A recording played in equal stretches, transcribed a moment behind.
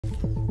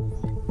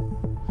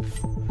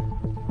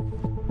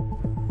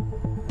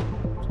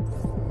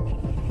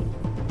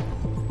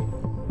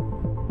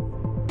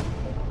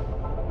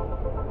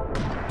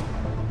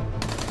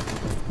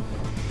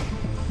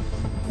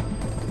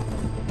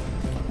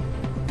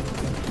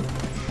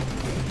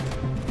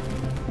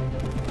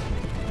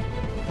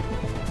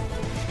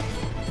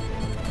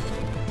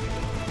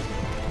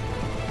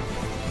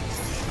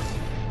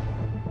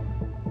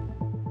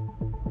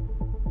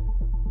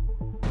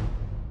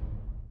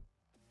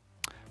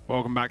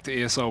Welcome back to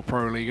ESL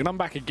Pro League, and I'm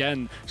back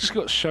again. Just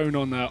got shown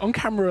on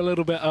camera a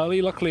little bit early.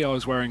 Luckily, I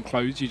was wearing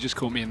clothes. You just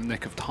caught me in the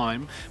nick of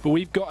time. But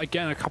we've got,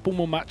 again, a couple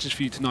more matches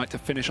for you tonight to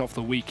finish off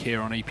the week here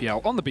on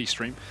EPL on the B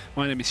stream.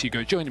 My name is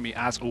Hugo, joining me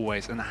as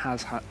always, and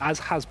as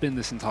has been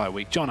this entire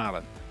week, John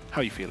Allen.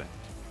 How are you feeling?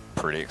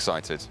 Pretty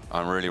excited.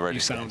 I'm really ready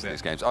to get into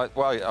these games.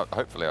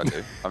 Hopefully I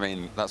do. I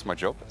mean, that's my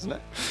job, isn't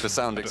it? To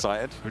sound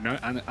excited. No,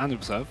 and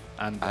observe.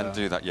 And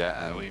do that,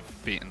 yeah.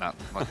 We've beaten that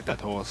like a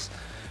dead horse.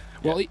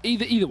 Well,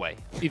 either way,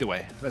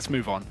 let's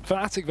move on.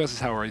 fnatic versus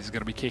HellRaisers is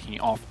going to be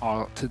kicking off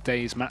our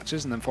today's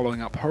matches, and then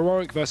following up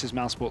Heroic versus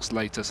Mousesports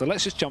later. So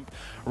let's just jump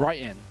right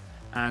in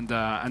and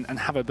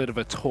have a bit of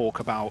a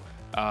talk about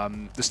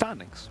the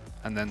standings,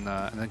 and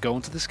then go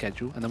on to the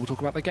schedule, and then we'll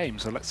talk about the game.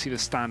 So let's see the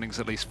standings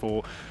at least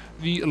for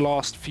the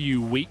last few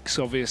weeks.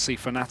 Obviously,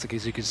 fnatic,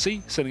 as you can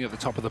see, sitting at the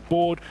top of the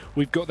board.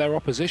 We've got their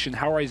opposition,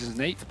 HellRaisers, in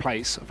 8th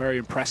place. A very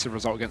impressive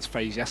result against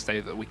FaZe yesterday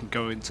that we can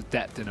go into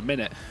depth in a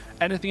minute.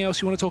 Anything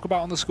else you want to talk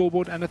about on the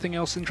scoreboard? Anything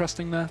else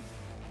interesting there?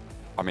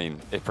 I mean,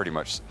 it pretty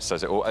much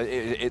says it all.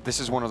 This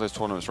is one of those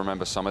tournaments,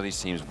 remember, some of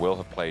these teams will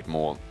have played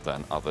more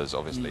than others,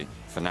 obviously.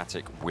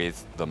 fnatic,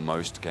 with the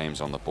most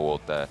games on the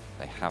board there,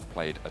 they have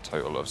played a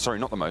total of, sorry,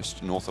 not the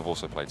most, North have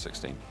also played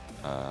 16.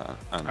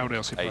 And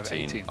LDLC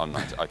played 18. On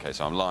 90. Okay,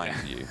 so I'm lying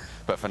to you.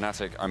 But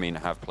fnatic, I mean,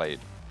 have played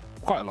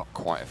quite a lot.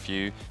 Quite a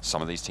few.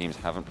 Some of these teams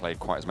haven't played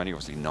quite as many.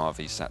 Obviously,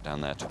 Na'Vi sat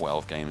down there,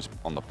 12 games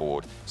on the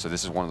board. So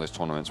this is one of those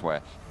tournaments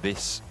where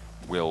this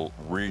will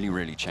really,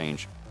 really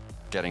change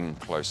getting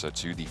closer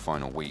to the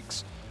final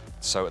weeks.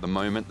 So at the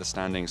moment, the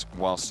standings,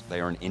 whilst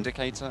they are an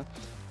indicator,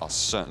 are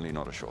certainly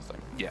not a sure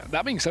thing. Yeah,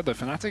 that being said, though,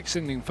 fnatic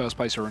sitting in first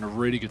place are in a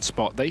really good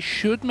spot. They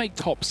should make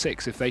top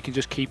 6 if they can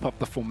just keep up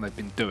the form they've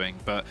been doing.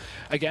 But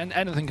again,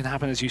 anything can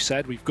happen, as you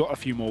said. We've got a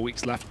few more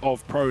weeks left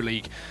of Pro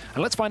League.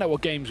 And let's find out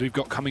what games we've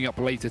got coming up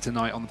later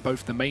tonight on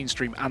both the main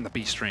stream and the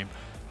B stream.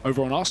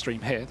 Over on our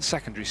stream here, the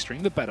secondary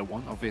stream, the better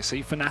one,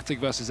 obviously, fnatic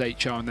versus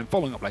HR, and then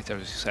following up later,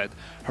 as you said,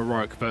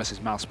 Heroic versus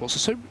Mousesports.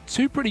 So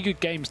two pretty good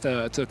games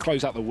to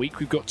close out the week.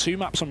 We've got 2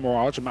 maps on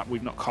Mirage, a map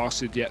we've not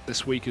casted yet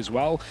this week as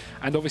well,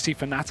 and obviously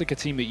fnatic, a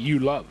team that you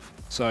love.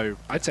 So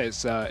I'd say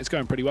it's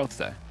going pretty well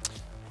today.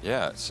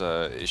 Yeah,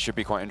 it should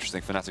be quite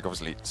interesting. fnatic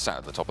obviously sat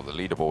at the top of the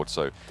leaderboard,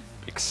 so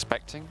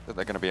expecting that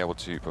they're going to be able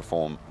to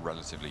perform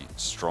relatively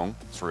strong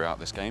throughout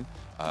this game,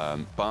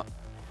 but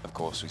of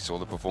course, we saw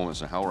the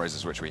performance in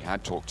HellRaisers, which we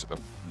had talked a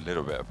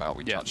little bit about.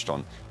 We touched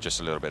on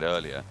just a little bit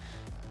earlier.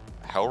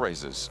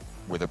 HellRaisers,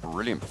 with a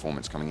brilliant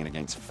performance coming in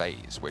against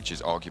FaZe, which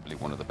is arguably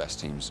one of the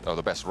best teams, or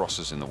the best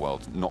rosters in the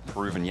world. Not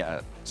proven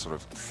yet, sort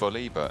of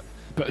fully, but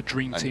a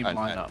dream team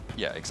lineup.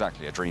 Yeah,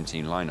 exactly, a dream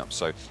team lineup.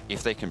 So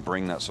if they can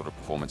bring that sort of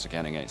performance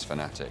again against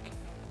fnatic,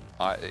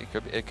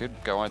 it could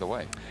go either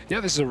way. Yeah,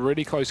 this is a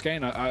really close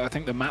game. I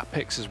think the map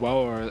picks as well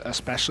are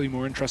especially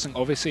more interesting.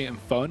 Obviously,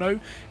 Inferno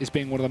is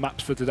being one of the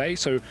maps for today,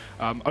 so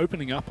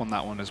opening up on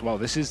that one as well.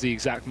 This is the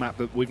exact map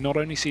that we've not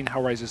only seen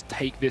HellRaisers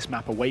take this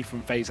map away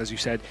from FaZe, as you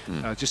said,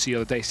 just the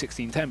other day,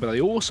 16-10, but they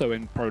also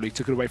in Pro League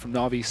took it away from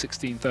Na'Vi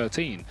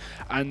 16-13.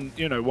 And,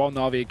 you know, while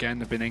Na'Vi, again,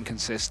 have been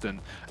inconsistent,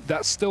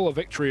 that's still a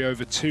victory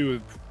over 2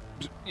 of,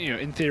 you know,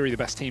 in theory, the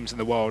best teams in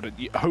the world.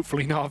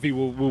 Hopefully Na'Vi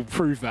will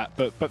prove that,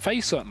 but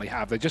FaZe certainly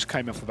have. They just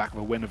came off the back of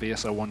a win of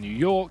ESL 1 New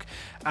York,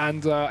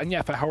 and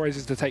yeah, for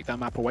HellRaisers to take that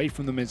map away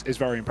from them is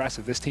very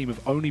impressive. This team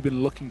have only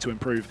been looking to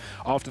improve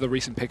after the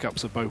recent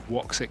pickups of both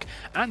Woxic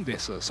and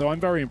Visser, so I'm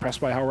very impressed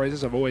by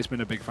HellRaisers. I've always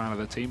been a big fan of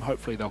the team.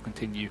 Hopefully they'll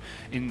continue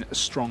in a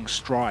strong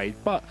stride.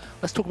 But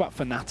let's talk about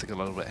fnatic a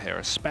little bit here,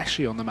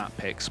 especially on the map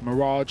picks.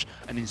 Mirage,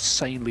 an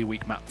insanely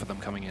weak map for them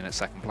coming in at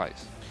 2nd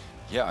place.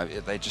 Yeah,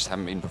 they just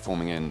haven't been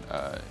performing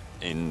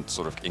in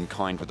sort of in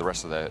kind with the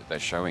rest of their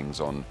showings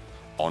on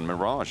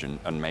Mirage,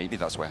 and maybe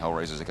that's where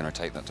HellRaisers are going to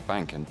take that to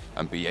bank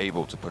and be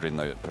able to put in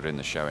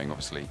the showing.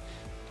 Obviously,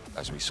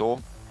 as we saw,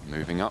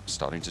 moving up,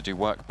 starting to do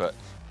work, but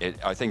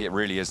I think it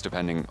really is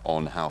depending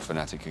on how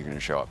fnatic are going to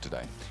show up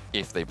today.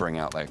 If they bring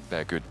out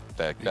their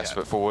best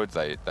foot forward,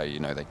 they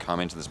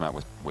come into this map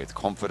with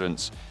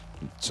confidence,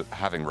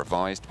 having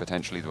revised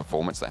potentially the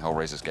performance that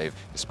HellRaisers gave,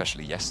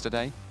 especially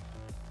yesterday.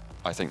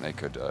 I think they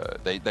could.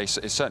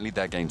 It's certainly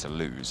their game to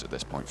lose at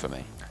this point for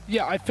me.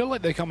 Yeah, I feel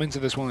like they come into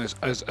this one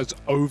as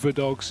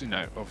overdogs. You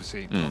know,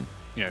 obviously,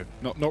 you know,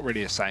 not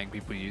really a saying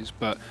people use,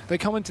 but they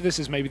come into this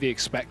as maybe the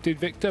expected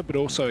victor. But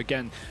also,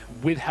 again,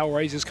 with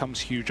HellRaisers comes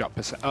huge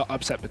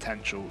upset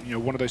potential. You know,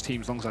 one of those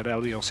teams alongside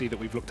LDLC that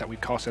we've looked at,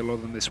 we've casted a lot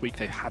of them this week.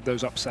 They've had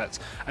those upsets,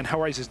 and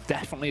HellRaisers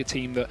definitely a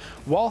team that,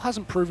 while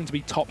hasn't proven to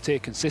be top tier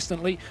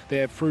consistently, they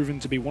have proven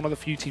to be one of the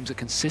few teams that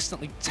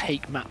consistently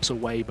take maps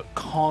away, but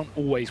can't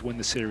always win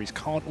the series,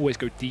 can't always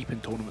go deep in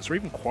tournaments or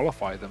even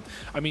qualify them.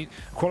 I mean,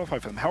 qualify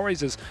for them.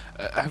 HellRaisers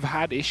have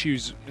had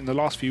issues in the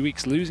last few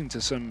weeks losing to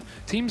some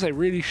teams they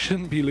really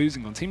shouldn't be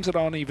losing on, teams that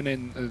aren't even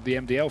in the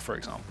MDL, for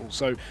example.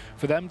 So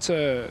for them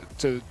to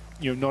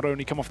not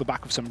only come off the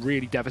back of some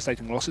really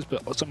devastating losses,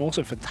 but some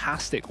also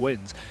fantastic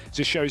wins. It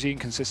just shows the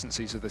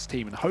inconsistencies of this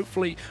team, and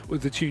hopefully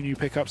with the 2 new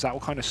pickups, that will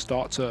kind of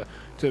start to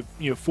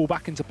fall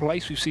back into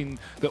place. We've seen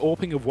the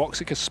AWPing of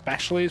Woxic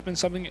especially has been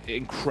something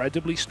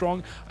incredibly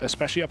strong,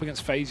 especially up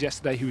against FaZe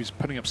yesterday, who was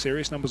putting up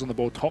serious numbers on the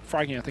board, top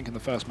fragging I think in the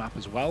first map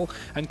as well.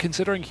 And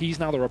considering he's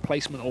now the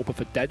replacement AWPer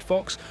for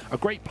Deadfox, a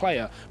great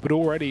player, but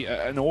already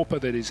an AWPer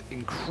that is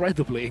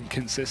incredibly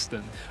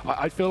inconsistent,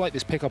 I feel like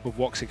this pickup of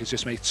Woxic has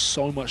just made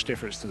so much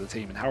difference to the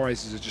team, and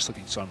HellRaisers are just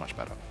looking so much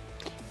better.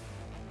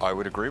 I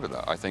would agree with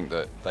that. I think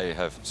that they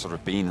have sort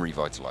of been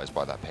revitalized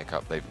by that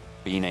pickup. They've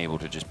been able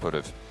to just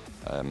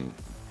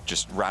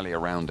just rally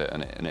around it,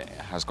 and it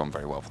has gone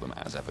very well for them,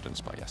 as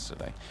evidenced by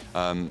yesterday.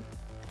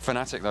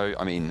 Fnatic, though,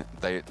 I mean,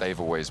 they've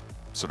always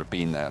sort of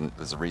been there, and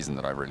there's a reason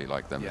that I really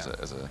like them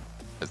as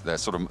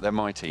they're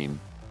my team.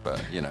 But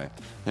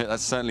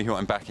that's certainly who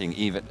I'm backing,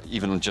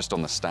 even just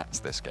on the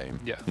stats this game.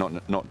 Yeah.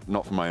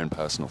 Not for my own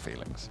personal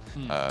feelings.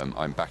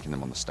 I'm backing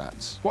them on the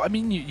stats. Well, I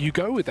mean, you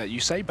go with that. You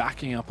say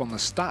backing up on the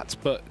stats,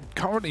 but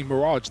currently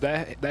Mirage,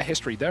 their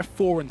history, they're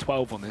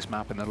 4-12 on this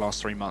map in the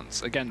last 3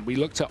 months. Again, we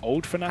looked at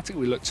old Fnatic,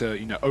 we looked at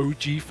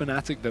OG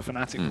Fnatic, the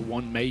Fnatic that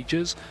won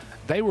majors.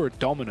 They were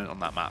dominant on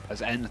that map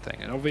as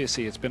anything, and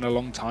obviously it's been a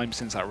long time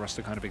since that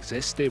roster kind of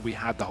existed. We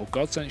had the whole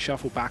Godsent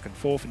shuffle back and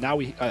forth, and now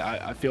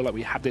I feel like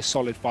we have this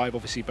solid 5,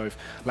 obviously both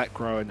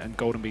Letgro and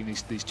Golden being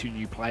these 2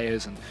 new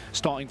players and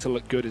starting to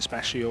look good,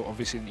 especially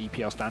obviously in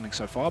EPL standing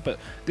so far. But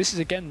this is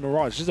again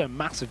Mirage. This is a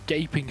massive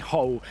gaping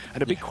hole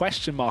and a big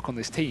question mark on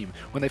this team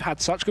when they've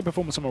had such good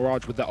performance on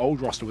Mirage with the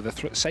old roster with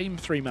the same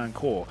 3-man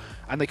core,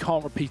 and they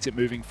can't repeat it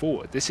moving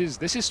forward. This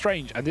is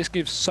strange, and this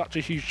gives such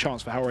a huge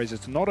chance for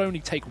HellRaisers to not only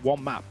take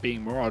one map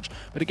being Mirage,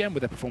 but again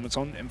with their performance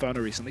on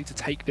Inferno recently, to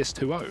take this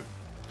 2-0.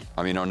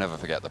 I mean, I'll never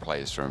forget the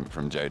plays from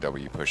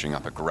JW pushing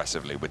up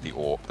aggressively with the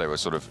AWP. They were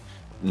sort of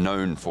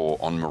known for,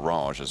 on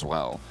Mirage as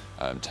well,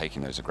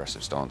 taking those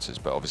aggressive stances,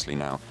 but obviously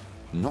now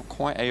not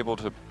quite able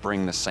to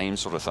bring the same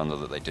sort of thunder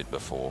that they did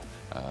before.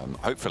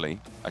 Hopefully,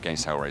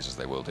 against HellRaisers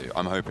they will do.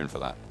 I'm hoping for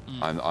that.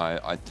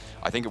 I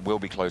think it will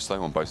be close,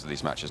 though, on both of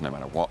these matches, no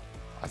matter what.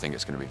 I think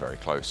it's going to be very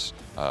close.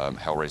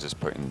 HellRaisers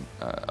putting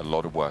a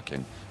lot of work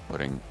in,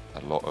 putting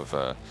a lot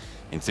of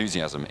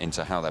enthusiasm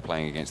into how they're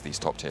playing against these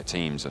top-tier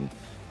teams, and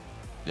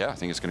yeah, I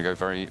think it's going to go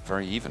very,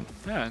 very even.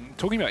 Yeah, and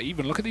talking about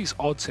even, look at these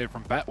odds here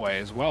from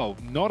Betway as well.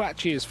 Not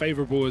actually as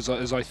favourable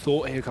as I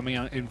thought here coming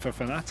out in for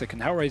Fnatic,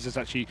 and HellRaisers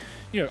actually,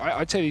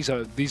 I'd say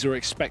these are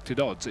expected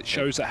odds. It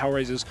shows that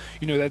HellRaisers,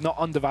 they're not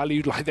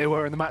undervalued like they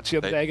were in the match the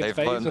other day against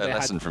FaZe. They've learned their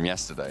lesson from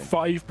yesterday.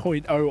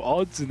 5.0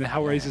 odds, and the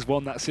HellRaisers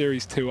won that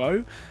series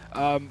 2-0.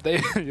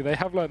 They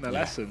have learned their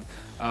lesson,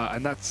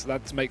 and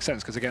that makes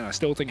sense, because again, I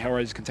still think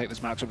HellRaisers can take this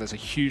matchup. There's a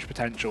huge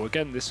potential.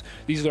 Again,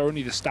 these are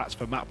only the stats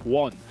for map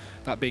 1,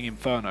 that being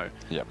Inferno.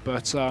 Yeah.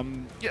 But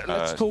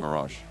let's talk.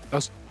 Mirage.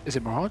 Is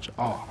it Mirage?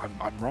 Oh,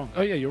 I'm wrong.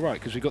 Oh yeah, you're right,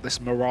 because we got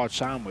this Mirage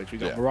sandwich. We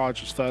got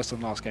Mirage's first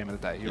and last game of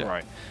the day. You're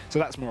right. So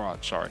that's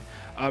Mirage. Sorry.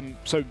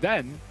 So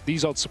then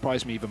these odds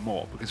surprise me even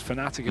more, because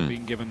Fnatic have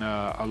been given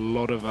a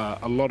lot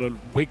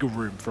of wiggle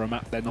room for a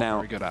map they're not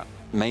very good at.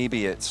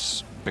 Maybe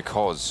it's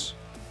because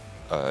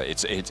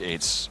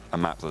it's a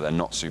map that they're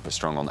not super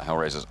strong on, that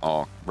HellRaisers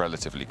are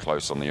relatively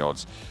close on the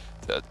odds.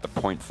 The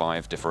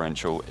 0.5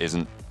 differential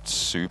isn't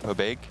super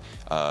big,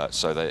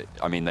 so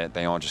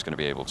they are just going to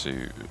be able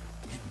to.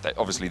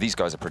 Obviously, these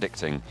guys are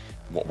predicting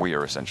what we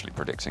are essentially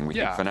predicting. We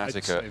think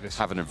Fnatic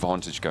have an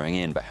advantage going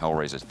in, but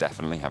HellRaisers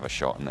definitely have a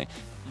shot, and they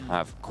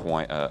have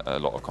quite a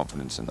lot of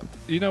confidence in them.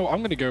 I'm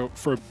going to go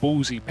for a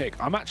ballsy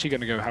pick. I'm actually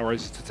going to go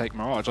HellRaisers to take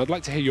Mirage. I'd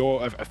like to hear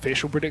your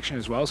official prediction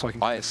as well, so I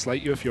can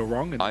slate you if you're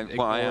wrong.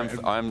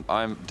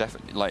 I'm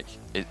definitely like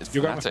it's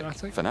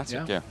Fnatic.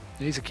 Fnatic, yeah.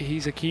 He's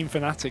a keen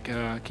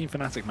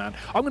Fnatic man.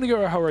 I'm going to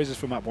go HellRaisers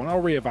for map 1.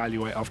 I'll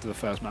reevaluate after the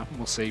first map, and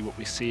we'll see what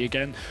we see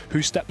again.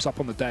 Who steps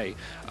up on the day?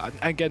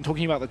 Again,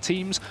 talking about the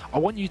teams, I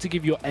want you to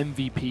give your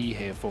MVP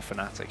here for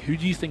Fnatic. Who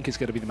do you think is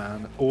going to be the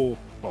man or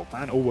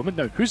woman?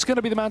 No, who's going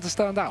to be the man to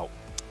stand out?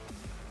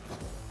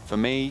 For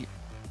me,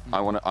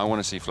 I want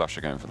to see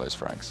Flusher going for those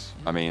frags.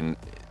 I mean,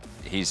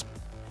 he's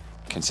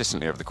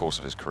consistently over the course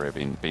of his career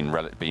been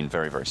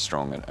very, very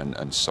strong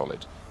and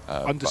solid.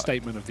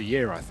 Understatement of the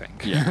year, I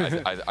think.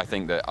 Yeah, I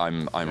think that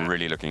I'm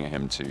really looking at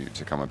him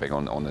to come big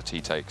on the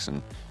T takes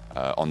and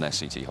on their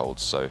CT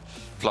holds. So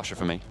Flusher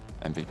for me,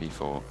 MVP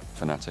for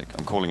Fnatic.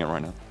 I'm calling it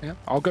right now. Yeah,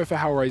 I'll go for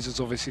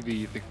HellRaisers,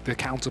 obviously the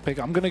counter pick.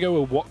 I'm going to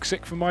go with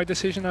Woxic for my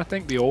decision, I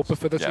think, the AWPer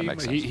for the team.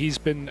 He's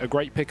been a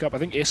great pickup. I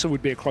think Issa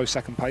would be a close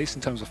second place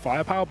in terms of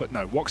firepower, but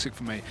no, Woxic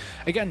for me.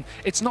 Again,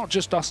 it's not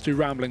just us two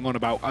rambling on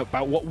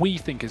about what we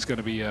think is going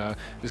to be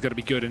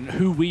good and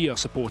who we are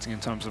supporting in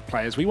terms of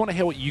players. We want to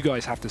hear what you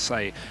guys have to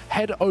say.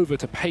 Head over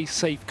to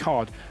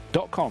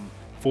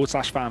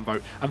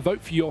paysafecard.com/fanvote and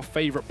vote for your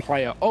favorite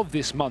player of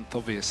this month.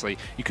 Obviously,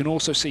 you can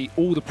also see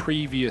all the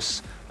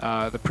previous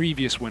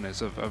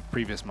winners of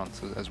previous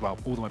months as well,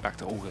 all the way back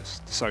to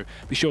August. So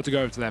be sure to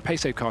go over to there,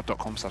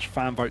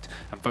 paysafecard.com/fanvote,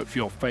 and vote for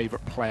your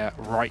favorite player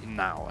right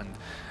now. And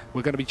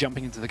We're going to be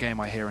jumping into the game,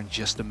 I hear, in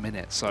just a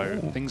minute. So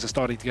things are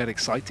starting to get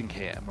exciting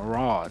here.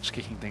 Mirage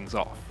kicking things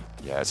off.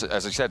 Yeah, as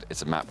I said,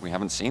 it's a map we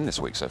haven't seen this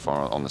week so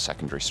far on the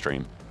secondary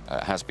stream.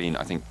 It has been,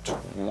 I think,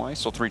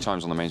 twice or 3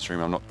 times on the main stream.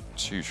 I'm not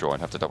too sure.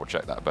 I'd have to double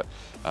check that. But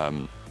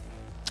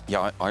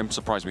yeah, I'm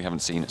surprised we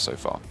haven't seen it so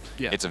far.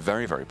 Yeah. It's a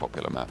very, very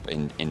popular map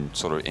in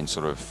sort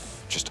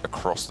of just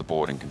across the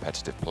board in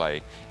competitive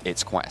play.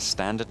 It's quite a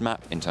standard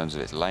map in terms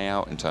of its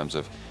layout, in terms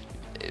of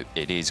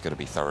it is going to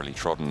be thoroughly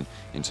trodden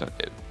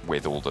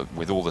with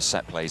all the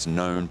set plays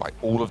known by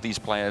all of these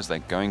players. They're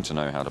going to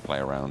know how to play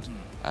around,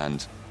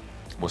 and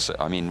we'll see.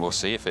 I mean, we'll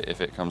see if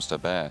it comes to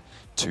bear.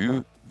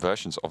 2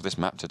 versions of this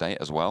map today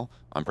as well.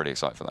 I'm pretty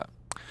excited for that.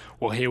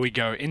 Well, here we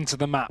go into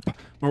the map.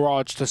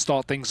 Mirage to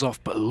start things off,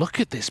 but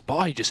look at this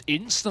buy, just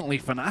instantly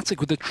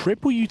Fnatic with the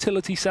triple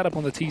utility setup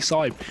on the T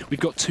side. We've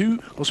got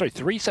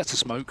 3 sets of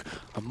smoke,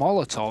 a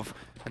Molotov,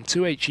 and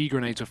 2 HE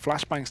grenades with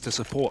flashbangs to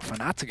support.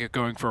 Fnatic are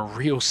going for a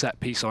real set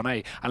piece on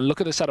A. And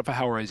look at the setup for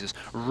HellRaisers.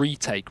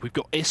 Retake. We've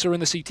got Issa in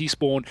the CT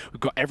spawn.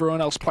 We've got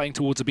everyone else playing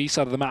towards the B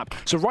side of the map.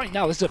 So right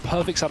now, this is a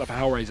perfect setup for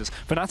HellRaisers.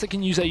 Fnatic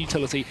can use their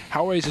utility.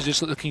 HellRaisers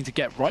just looking to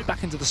get right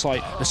back into the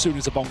site as soon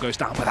as the bomb goes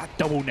down. But that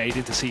double nade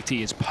into CT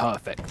is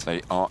perfect.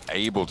 They are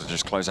able to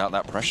just close out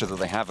that pressure that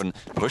they have, and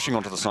pushing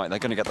onto the site, they're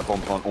going to get the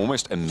bomb plant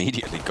almost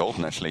immediately.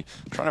 Golden, actually,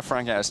 trying to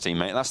frag out his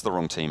teammate. That's the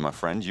wrong team, my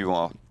friend. You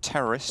are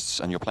terrorists,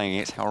 and you're playing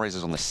against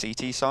HellRaisers on the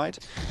CT side.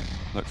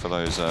 Look for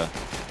those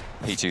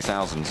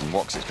P2000s, and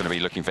Wox is going to be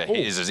looking for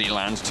his as he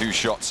lands 2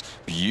 shots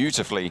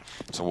beautifully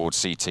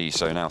towards CT.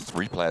 So now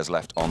 3 players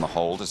left on the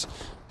hold as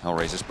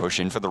HellRaisers push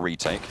in for the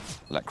retake.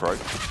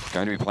 Lecro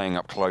going to be playing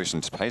up close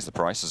and pays the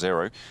price.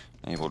 0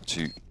 able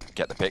to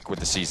get the pick with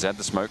the CZ,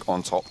 the smoke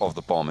on top of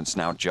the bomb. It's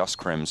now just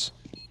Crims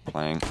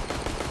playing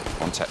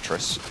on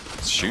Tetris,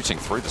 shooting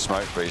through the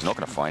smoke, but he's not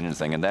going to find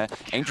anything. And there,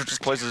 Angel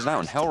just closes it out,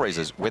 and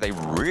HellRaisers with a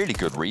really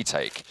good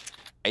retake,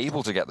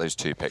 able to get those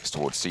 2 picks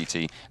towards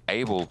CT,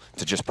 able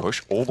to just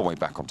push all the way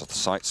back onto the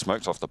site,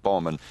 smoked off the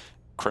bomb, and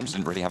Crims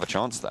didn't really have a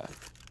chance there.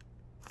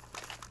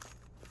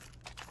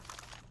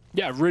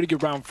 Yeah, really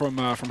good round from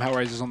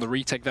HellRaisers on the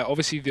retake there.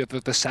 Obviously,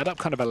 the setup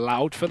kind of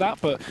allowed for that,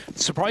 but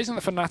surprising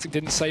that Fnatic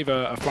didn't save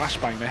a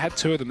flashbang. They had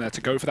 2 of them there to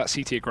go for that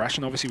CT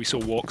aggression. Obviously, we saw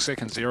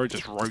Woxic and 0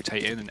 just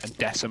rotate in and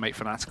decimate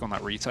Fnatic on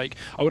that retake.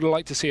 I would have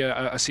liked to see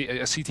a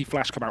CT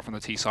flash come out from the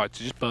T side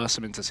to just burst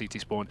them into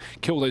CT spawn,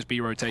 kill those B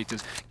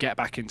rotators, get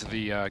back into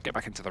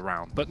the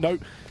round. But no,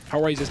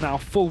 HellRaisers now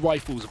full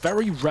rifles,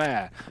 very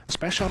rare,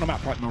 especially on a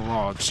map like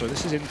Mirage. So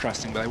this is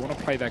interesting, but they want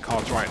to play their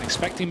cards right. And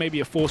expecting maybe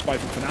a force buy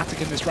from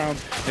Fnatic in this round,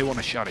 they want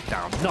to shut it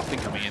down. Nothing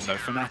coming in though.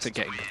 Fnatic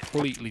getting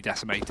completely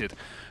decimated.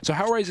 So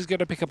HellRaisers going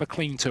to pick up a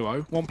clean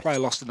 2-0. 1 player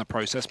lost in the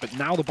process, but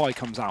now the buy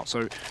comes out.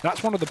 So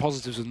that's one of the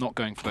positives of not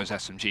going for those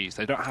SMGs.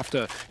 They don't have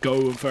to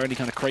go for any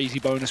kind of crazy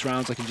bonus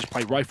rounds. They can just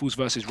play rifles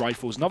versus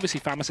rifles. And obviously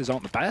FAMASs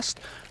aren't the best,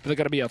 but they're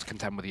going to be able to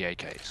contend with the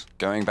AKs.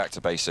 Going back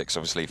to basics,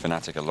 obviously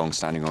Fnatic, a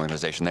long-standing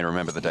organization, they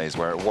remember the days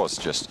where it was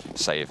just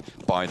save,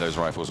 buy those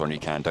rifles when you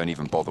can, don't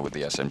even bother with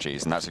the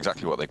SMGs. And that's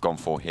exactly what they've gone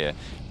for here.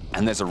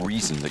 And there's a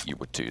reason that you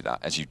would do that.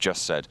 As you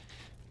just said,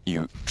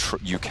 you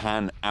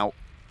can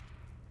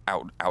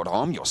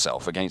out-arm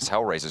yourself against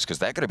HellRaisers because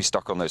they're going to be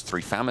stuck on those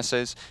 3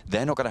 FAMASs.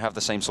 They're not going to have the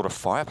same sort of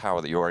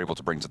firepower that you're able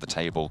to bring to the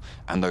table,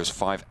 and those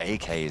 5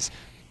 AKs,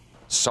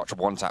 such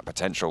one-tap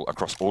potential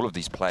across all of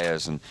these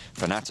players, and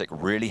Fnatic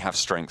really have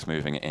strength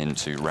moving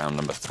into round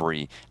number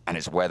 3, and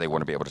it's where they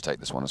want to be able to take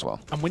this one as well.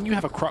 And when you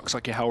have a crux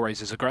like your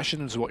HellRaisers,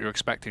 aggression is what you're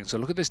expecting. So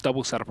look at this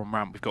double setup on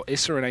ramp. We've got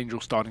Issa and Angel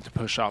starting to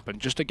push up,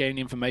 and just to gain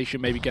information,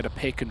 maybe get a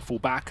pick and fall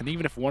back, and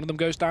even if one of them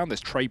goes down, there's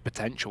trade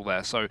potential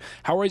there. So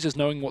HellRaisers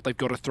knowing what they've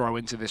got to throw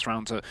into this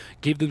round to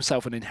give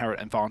themselves an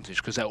inherent advantage,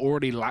 because they're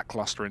already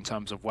lackluster in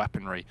terms of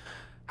weaponry.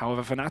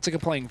 However, Fnatic are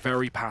playing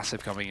very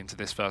passive coming into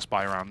this first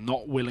buy round,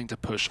 not willing to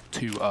push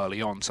too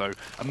early on. So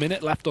a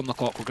minute left on the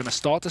clock, we're going to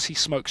start to see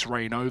smokes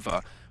rain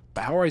over.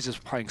 But HellRaisers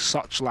are playing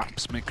such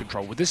laps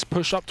mid-control. With this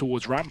push up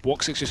towards ramp,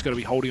 Woxic's just going to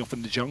be holding off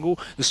in the jungle.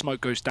 The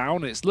smoke goes down,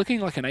 and it's looking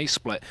like an A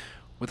split.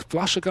 With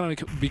Flusher going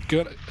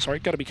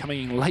to be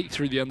coming in late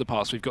through the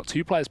underpass. We've got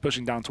 2 players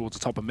pushing down towards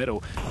the top and middle.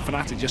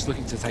 Fnatic just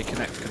looking to take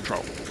connect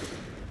control.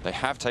 They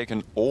have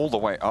taken all the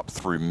way up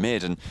through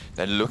mid, and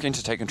they're looking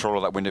to take control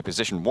of that window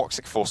position.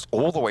 Woxic forced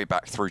all the way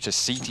back through to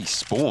CT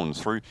spawn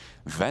through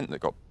vent that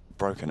got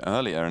broken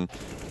earlier, and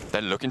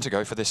they're looking to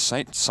go for this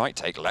site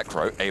take.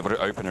 Lecro able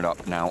to open it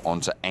up now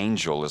onto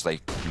Angel as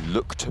they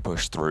look to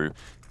push through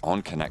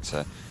on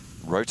connector.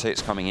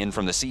 Rotates coming in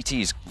from the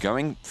CTs,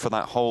 going for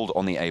that hold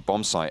on the A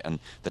bomb site, and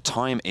the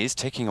time is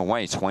ticking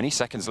away. 20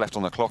 seconds left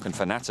on the clock, and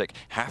Fnatic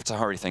have to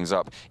hurry things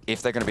up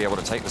if they're going to be able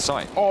to take the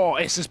site. Oh,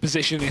 Issa's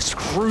position is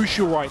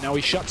crucial right now.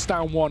 He shuts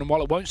down 1, and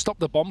while it won't stop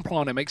the bomb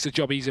plant, it makes the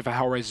job easier for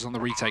HellRaisers on the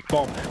retake.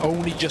 Bomb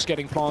only just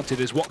getting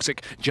planted as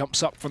Woxic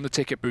jumps up from the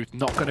ticket booth,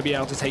 not going to be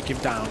able to take him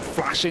down.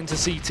 Flash into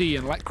CT,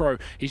 and Lecro,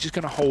 he's just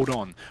going to hold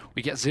on.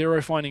 We get 0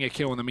 finding a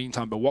kill in the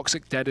meantime, but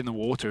Woxic dead in the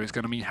water is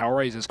going to mean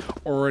HellRaisers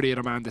already at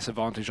a man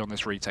disadvantage on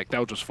this retake,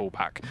 they'll just fall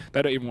back.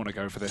 They don't even want to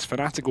go for this.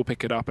 fnatic will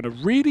pick it up in a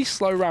really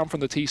slow round from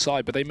the T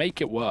side, but they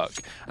make it work.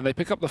 And they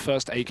pick up the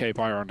first AK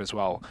buy round as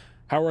well.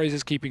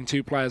 HellRaisers keeping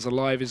 2 players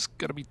alive is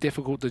going to be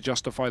difficult to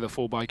justify the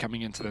full buy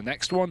coming into the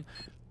next one.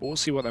 But we'll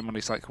see what their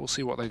money's like. We'll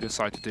see what they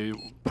decide to do.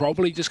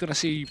 Probably just going to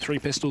see 3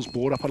 pistols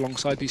board up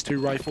alongside these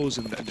 2 rifles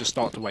and just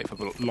start to wait for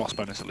loss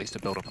bonus at least to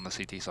build up on the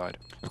CT side.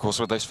 Of course,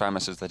 with those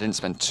FAMASs, they didn't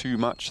spend too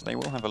much. They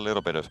will have a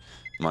little bit of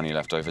money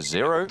left over.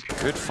 Zero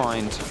could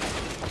find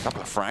a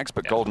couple of frags,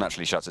 but Golden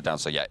actually shuts it down.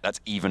 So yeah, that's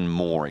even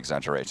more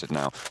exaggerated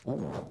now.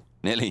 Ooh.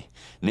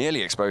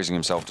 Nearly exposing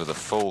himself to the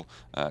full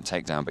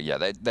takedown, but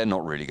yeah, they're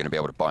not really going to be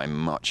able to buy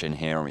much in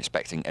here. I'm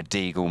expecting a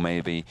Deagle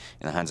maybe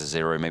in the hands of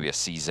Zero, maybe a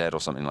CZ or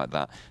something like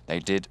that. They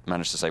did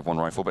manage to save 1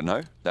 rifle, but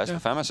no, there's the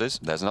FAMASs.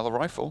 There's another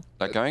rifle.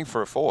 They're going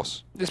for a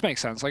force. This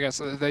makes sense. I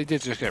guess they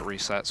did just get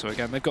reset, so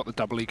again, they've got the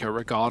double eco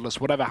regardless.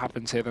 Whatever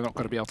happens here, they're not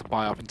going to be able to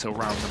buy up until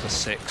round number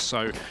 6.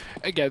 So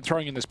again,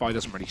 throwing in this buy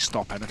doesn't really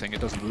stop anything.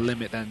 It doesn't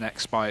limit their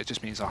next buy. It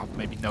just means they'll have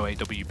maybe no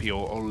AWP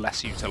or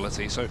less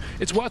utility. So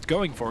it's worth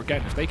going for.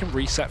 Again, if they can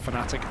reset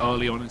fnatic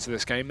early on into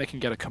this game, they can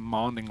get a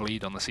commanding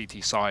lead on the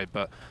CT side,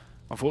 but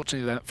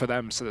unfortunately for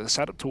them, so the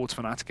setup towards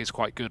fnatic is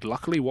quite good.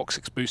 Luckily,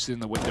 Woxic's boosted in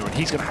the window, and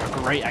he's going to have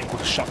a great angle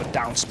to shut them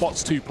down.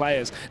 Spots 2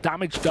 players,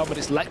 damage done, but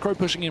it's Letcro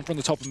pushing in from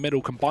the top and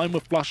middle, combined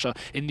with Flusher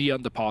in the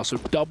underpass, so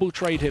double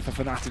trade here for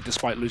fnatic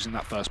despite losing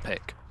that first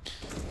pick.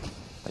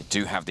 They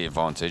do have the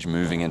advantage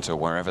moving into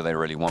wherever they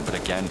really want, but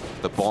again,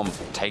 the bomb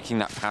taking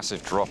that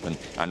passive drop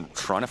and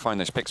trying to find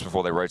those picks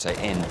before they rotate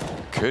in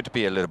could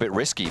be a little bit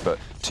risky, but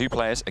 2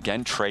 players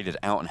again traded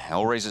out, and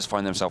HellRaisers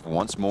find themselves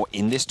once more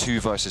in this 2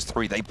 versus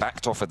 3. They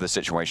backed off of the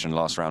situation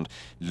last round,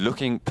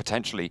 looking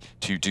potentially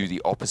to do the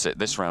opposite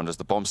this round as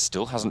the bomb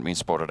still hasn't been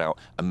spotted out.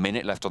 A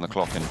minute left on the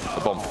clock, and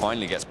the bomb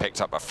finally gets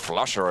picked up. A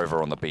Flusher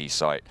over on the B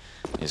site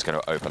is going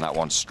to open that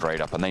one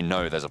straight up, and they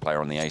know there's a player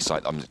on the A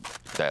site.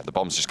 There, the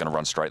bomb's just going to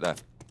run straight there.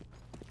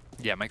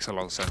 Yeah, makes a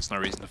lot of sense. No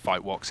reason to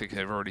fight Woxic.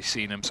 They've already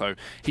seen him, so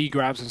he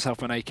grabs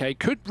himself an AK.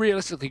 Could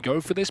realistically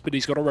go for this, but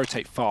he's got to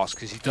rotate fast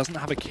because he doesn't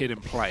have a kid in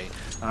play.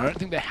 And I don't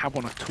think they have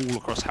one at all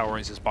across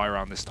HellRaisers buy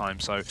round this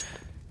time, so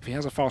if he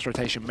has a fast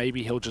rotation,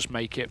 maybe he'll just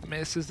make it.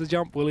 Misses the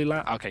jump. Will he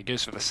land? Okay,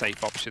 goes for the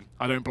safe option.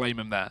 I don't blame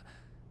him there.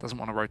 Doesn't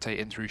want to rotate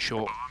in through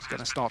short. He's going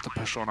to start to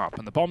push on up,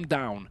 and the bomb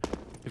down.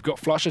 We've got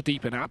Flusher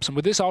deep in apps, and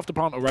with this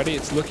afterplant already,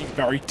 it's looking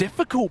very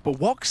difficult. But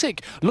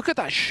Woxic, look at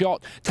that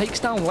shot. Takes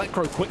down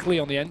Letcro quickly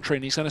on the entry,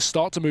 and he's going to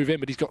start to move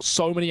in, but he's got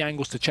so many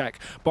angles to check.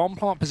 Bomb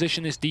plant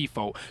position is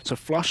default, so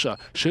Flusher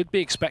should be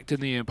expected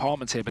in the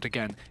apartments here, but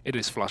again, it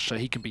is Flusher.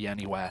 He can be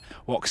anywhere.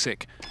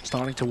 Woxic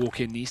starting to walk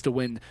in, needs to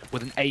win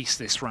with an ace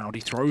this round.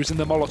 He throws in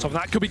the Molotov.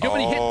 That could be good, but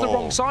he hits the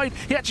wrong side.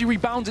 He actually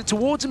rebounds it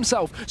towards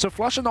himself. So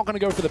Flusher not going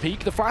to go for the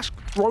peak. The flash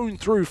thrown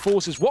through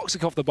forces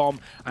Woxic off the bomb,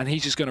 and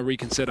he's just going to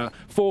reconsider.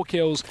 4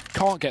 kills.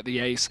 Can't get the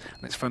ace,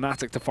 and it's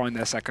fnatic to find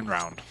their second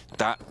round.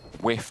 That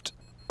whiffed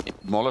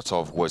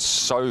Molotov was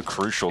so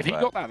crucial. If he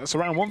got that, that's a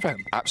round 1 for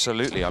him.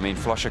 Absolutely. I mean,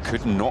 Flusher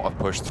could not have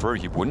pushed through.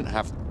 He wouldn't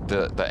have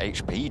the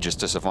HP just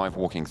to survive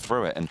walking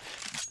through it, and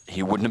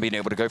he wouldn't have been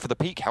able to go for the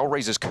peak.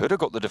 HellRaisers could have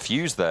got the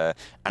defuse there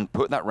and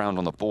put that round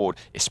on the board,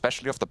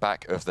 especially off the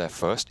back of their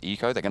first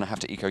eco. They're going to have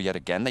to eco yet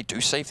again. They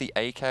do save the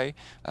AK,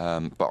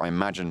 but I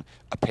imagine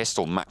a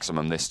pistol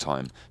maximum this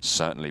time,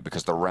 certainly,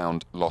 because the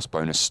round loss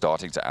bonus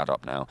starting to add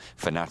up now.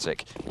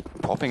 fnatic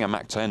popping a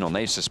MAC-10 on,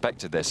 they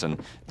suspected this,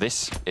 and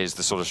this is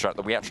the sort of strat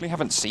that we actually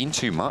haven't seen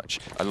too much.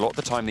 A lot of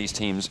the time these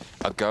teams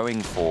are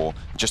going for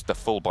just the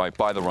full buy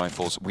the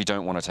rifles. We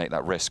don't want to take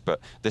that risk, but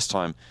this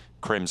time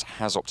Crims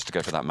has opted to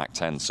go for that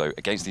MAC-10, so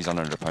against these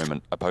unknown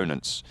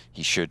opponents,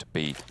 he should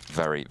be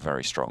very,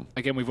 very strong.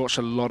 Again, we've watched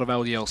a lot of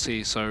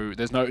LDLC, so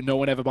there's no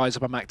one ever buys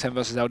up a MAC-10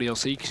 versus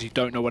LDLC because you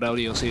don't know what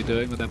LDLC are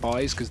doing with their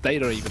buys, because they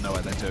don't even know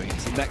what they're doing.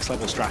 It's the next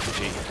level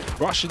strategy.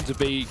 Russian to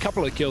be,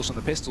 couple of kills on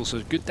the pistol, so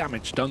good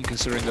damage done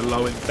considering the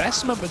low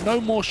investment, but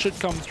no more should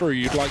come through,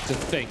 you'd like to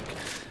think.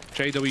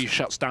 JW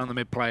shuts down the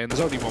mid play, and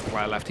there's only 1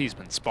 player left. He's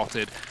been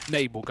spotted.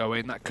 Nade will go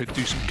in. That could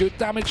do some good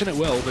damage, and it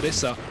will. But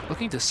Issa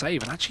looking to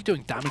save and actually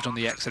doing damage on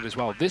the exit as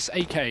well. This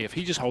AK, if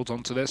he just holds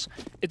on to this,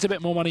 it's a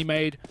bit more money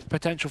made.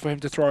 Potential for him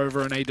to throw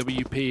over an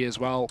AWP as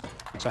well.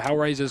 So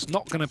HellRaisers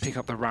not going to pick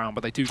up the round,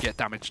 but they do get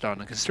damage done.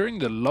 And considering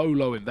the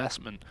low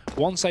investment,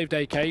 1 saved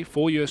AK,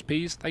 4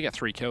 USPs, they get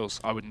 3 kills.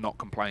 I would not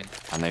complain.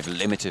 And they've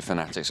limited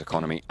fnatic's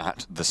economy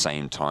at the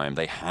same time.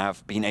 They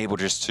have been able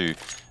just to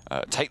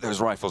take those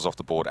rifles off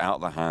the board out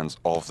of the hands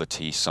of the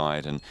T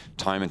side, and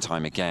time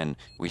again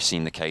we've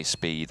seen the case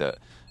be that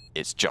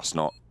it's just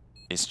not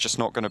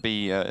going to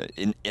be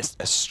a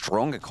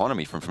strong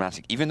economy from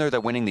fnatic. Even though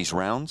they're winning these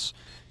rounds,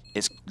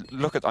 it's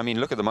look at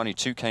the money,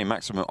 2K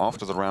maximum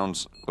after the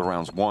rounds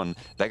won.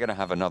 They're going to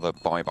have another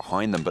buy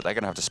behind them, but they're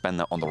going to have to spend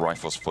that on the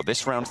rifles for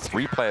this round.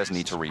 3 players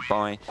need to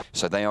rebuy,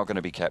 so they are going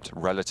to be kept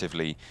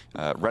relatively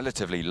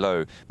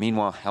low.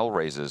 Meanwhile,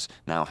 HellRaisers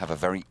now have a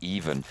very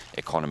even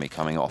economy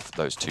coming off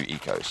those 2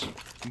 ecos.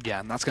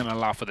 Yeah, and that's going to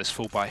allow for this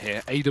full buy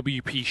here.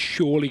 AWP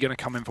surely going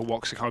to come in for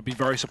Woxic. I'd be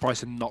very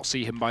surprised to not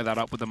see him buy that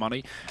up with the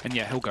money, and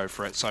yeah, he'll go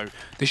for it. So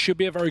this should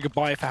be a very good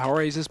buy for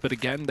HellRaisers, but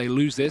again, they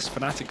lose this.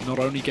 fnatic not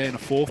only gain a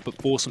 4th,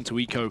 but force them to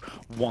eco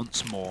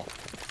once more.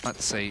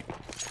 Let's see.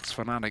 It's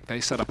fnatic.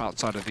 They set up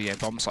outside of the A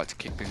bomb site to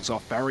kick things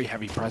off. Very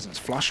heavy presence.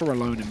 flusha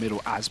alone in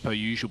middle as per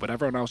usual, but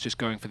everyone else just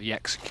going for the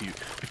execute.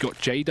 We've got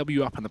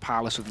JW up in the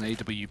palace with an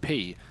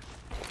AWP.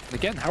 And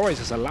again,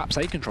 HellRaisers elapse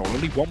A control.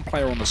 Only 1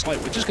 player on the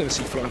site. We're just going to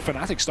see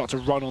fnatic start to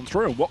run on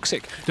through. And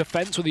Woxic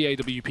defense with the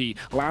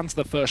AWP lands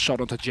the first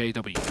shot onto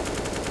JW.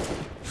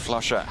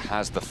 flusha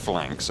has the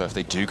flank, so if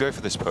they do go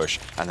for this push,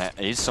 and there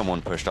is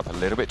someone pushed up a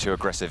little bit too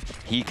aggressive,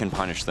 he can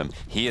punish them.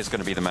 He is going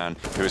to be the man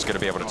who is going to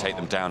be able to take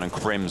them down, and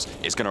Crims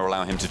is going to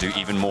allow him to do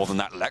even more than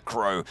that.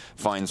 Lekro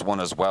finds one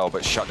as well,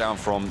 but shut down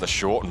from the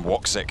short, and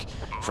Woxic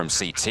from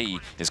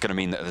CT is going to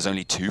mean that there's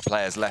only 2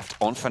 players left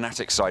on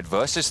fnatic side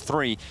versus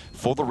 3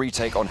 for the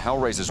retake on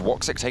HellRaisers.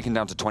 Woxic taken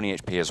down to 20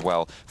 HP as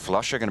well.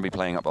 flusha going to be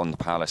playing up on the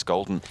Palace,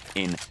 Golden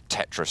in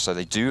Tetris, so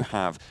they do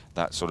have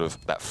that sort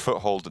of that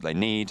foothold that they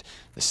need.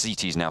 The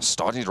CT's now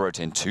starting to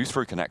rotate in 2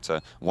 through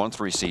connector, 1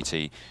 through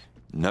CT.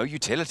 No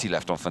utility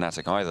left on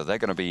fnatic either. They're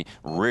going to be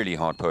really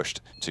hard pushed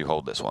to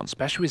hold this one.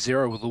 Especially with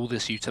Zero with all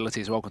this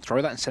utility as well. Can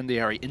throw that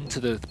incendiary into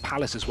the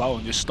palace as well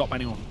and just stop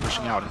anyone from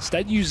pushing out.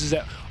 Instead uses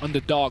it under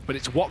dark, but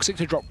it's Woxic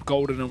to drop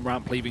Golden and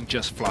ramp, leaving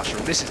just flusha.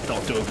 And this is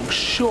not doable,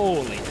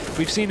 surely.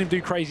 We've seen him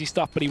do crazy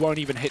stuff, but he won't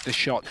even hit the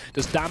shot.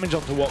 Does damage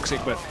onto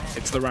Woxic, but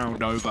it's the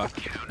round over.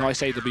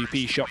 Nice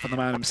AWP shot from the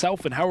man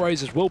himself, and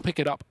HellRaisers will pick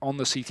it up on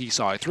the CT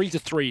side.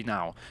 3-3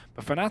 now.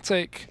 But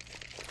fnatic,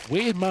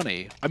 weird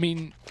money. I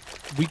mean,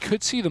 we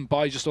could see them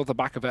buy just off the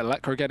back of it.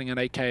 Lekro getting an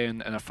AK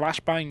and a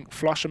flashbang.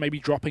 flusha maybe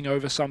dropping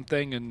over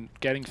something and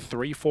getting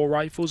 3-4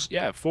 rifles.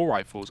 Yeah, 4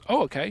 rifles.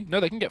 Oh, okay. No,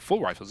 they can get 4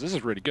 rifles. This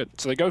is really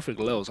good. So they go for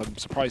Galils. I'm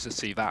surprised to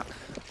see that.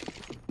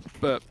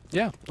 But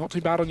yeah, not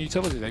too bad on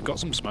utility. They've got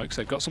some smokes.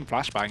 They've got some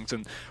flashbangs.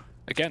 And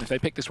again, if they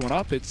pick this one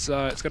up, it's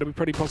going to be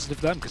pretty positive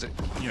for them because it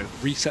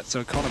resets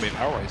the economy of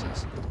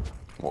HellRaisers.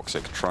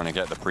 Woxic trying to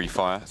get the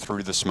pre-fire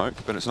through the smoke,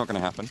 but it's not going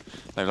to happen.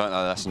 They've learned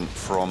that lesson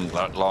from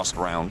that last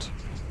round.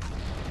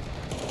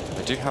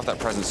 They do have that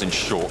presence in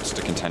shorts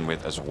to contend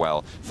with as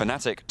well.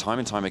 fnatic, time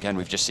and time again,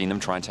 we've just seen them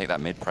try and take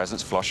that mid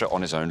presence. flusha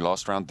on his own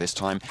last round. This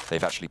time,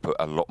 they've actually put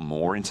a lot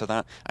more into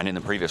that. And in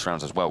the previous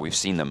rounds as well, we've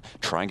seen them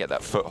try and get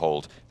that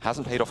foothold.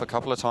 Hasn't paid off a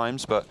couple of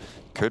times, but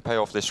could pay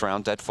off this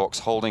round. Dead Fox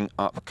holding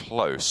up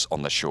close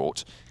on the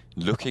short,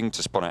 looking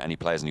to spot out any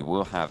players, and he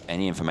will have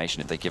any information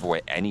if they give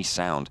away any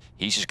sound.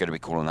 He's just going to be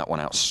calling that one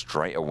out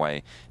straight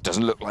away.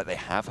 Doesn't look like they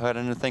have heard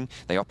anything.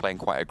 They are playing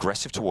quite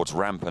aggressive towards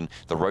ramp, and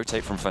the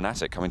rotate from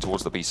fnatic coming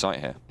towards the B site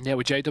here. Yeah,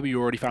 with JW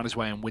already found his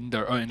way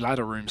in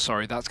ladder room,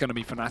 sorry. That's going to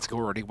be fnatic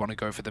already want to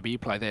go for the B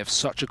play. They have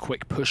such a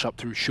quick push up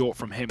through short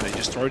from him. They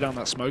just throw down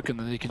that smoke, and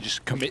then they can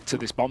just commit to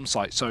this bomb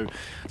site. So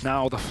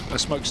now the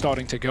smoke's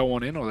starting to go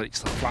on in, or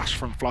it's the flash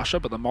from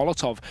flusha, but the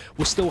Molotov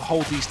will still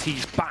hold these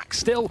T's back.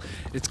 Still,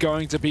 it's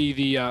going to be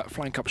the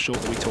flank up short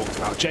that we talked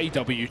about.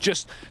 JW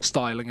just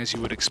styling as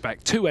you would expect.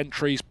 2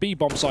 entries, B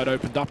bomb side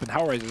opened up, and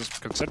HellRaisers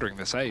considering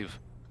the save.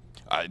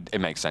 It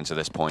makes sense at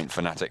this point.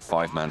 fnatic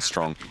 5-man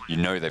strong. You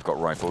know they've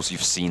got rifles.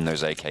 You've seen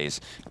those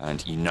AKs,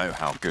 and you know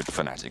how good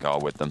fnatic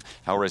are with them.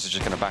 HellRaisers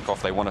just going to back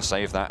off. They want to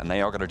save that, and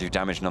they are going to do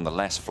damage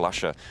nonetheless.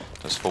 flusha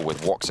does fall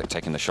with Woxic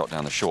taking the shot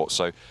down the short.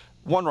 So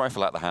 1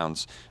 rifle at the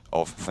hands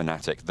of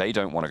fnatic. They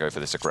don't want to go for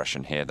this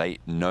aggression here. They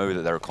know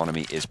that their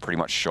economy is pretty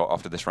much shot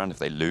after this round if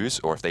they lose,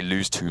 or if they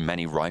lose too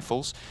many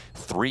rifles.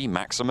 3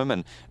 maximum,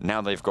 and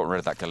now they've got rid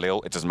of that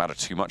Galil. It doesn't matter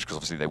too much because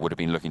obviously they would have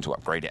been looking to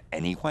upgrade it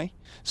anyway.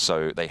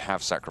 So they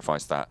have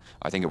sacrificed that.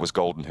 I think it was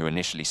Golden who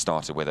initially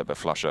started with it, but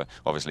flusha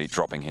obviously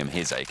dropping him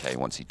his AK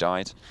once he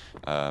died.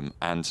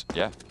 And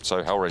yeah,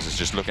 so HellRaisers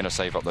just looking to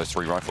save up those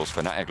 3 rifles.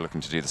 fnatic looking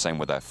to do the same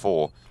with their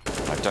 4.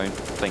 I don't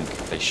think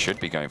they should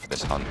be going for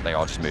this hunt. They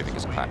are just moving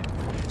as a pack.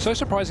 So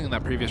surprising in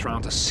that previous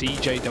round to see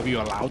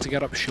JW allowed to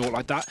get up short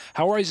like that.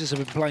 HellRaisers have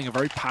been playing a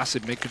very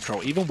passive mid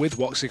control, even with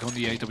Woxic on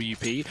the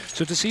AWP.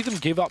 So to see them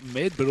give up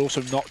mid, but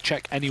also not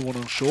check anyone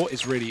on short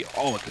is really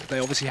odd. They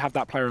obviously have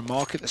that player in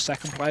market, the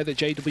second player that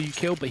JW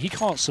killed, but he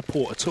can't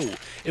support at all.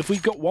 If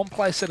we've got 1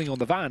 player sitting on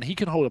the van, he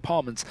can hold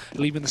apartments,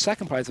 leaving the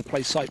second player to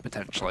play site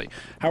potentially.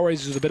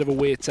 HellRaisers is a bit of a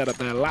weird setup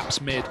there,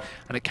 laps mid,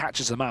 and it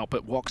catches them out,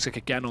 but Woxic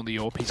again on the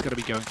AWP, he's going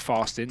to be going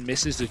fast in,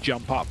 misses the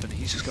jump up, and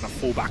he's just going to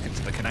fall back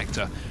into the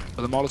connector.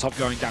 But the Molotov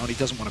going down, he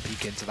doesn't want to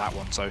peek into that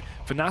one. So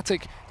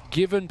fnatic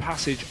given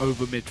passage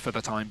over mid for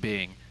the time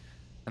being,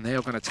 and they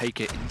are going to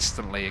take it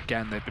instantly.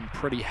 Again, they've been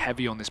pretty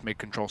heavy on this mid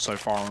control so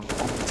far on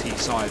the T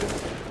side. And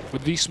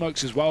with these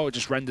smokes as well, it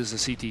just renders the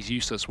CTs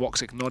useless.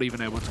 Woxic not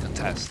even able to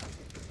contest.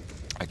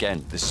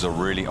 Again, this is a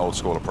really old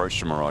school approach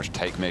to Mirage.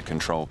 Take mid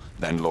control,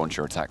 then launch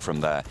your attack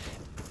from there.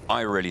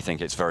 I really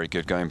think it's very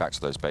good going back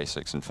to those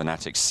basics, and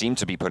Fnatic seem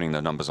to be putting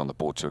the numbers on the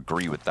board to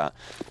agree with that.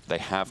 They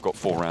have got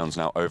 4 rounds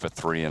now over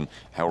 3, and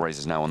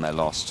HellRaisers now on their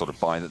last sort of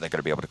buy that they're going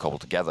to be able to cobble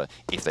together.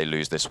 If they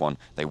lose this one,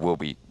 they will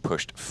be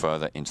pushed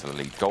further into the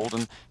lead.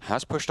 Golden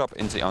has pushed up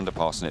into the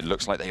underpass, and it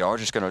looks like they are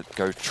just going to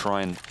go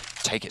try and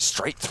take it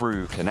straight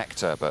through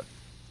Connector, but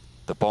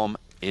the bomb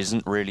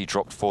isn't really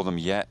dropped for them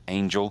yet.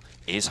 Angel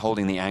is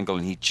holding the angle,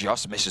 and he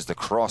just misses the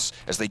cross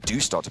as they do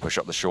start to push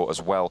up the short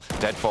as well.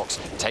 Deadfox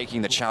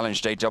taking the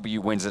challenge. JW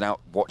wins it out,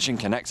 watching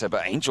Connector,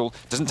 but Angel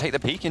doesn't take the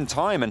peek in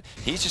time, and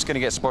he's just going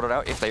to get spotted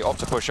out if they opt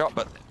to push up,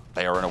 but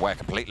they are unaware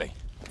completely.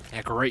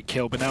 Yeah, great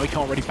kill, but now he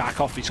can't really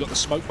back off. He's got the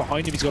smoke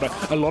behind him. He's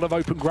got a lot of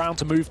open ground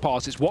to move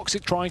past. It's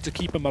Woxic trying to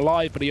keep him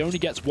alive, but he only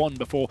gets one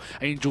before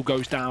Angel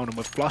goes down. And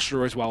with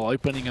Flusher as well,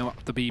 opening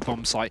up the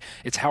B-bomb site,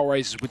 it's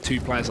HellRaisers with 2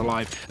 players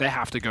alive. They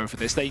have to go for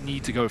this. They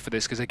need to go for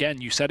this, because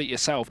again, you said it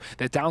yourself,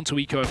 they're down to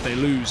eco if they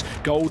lose.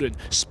 Golden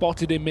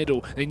spotted in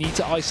middle. They need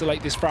to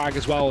isolate this frag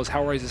as well, as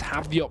HellRaisers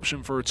have the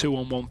option for a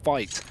 2-on-1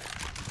 fight.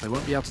 They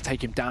won't be able to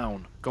take him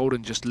down.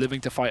 Golden just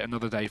living to fight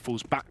another day,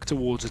 falls back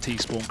towards a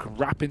T-spawn, can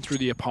wrap in through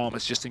the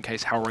apartments just in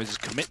case HellRaisers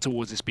commit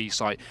towards this B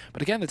site.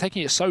 But again, they're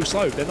taking it so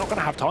slow, they're not going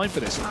to have time for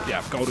this. And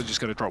yeah, Golden just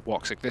going to drop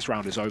Woxic. This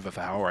round is over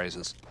for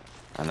HellRaisers.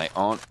 And they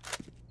aren't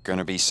going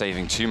to be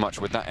saving too much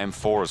with that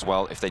M4 as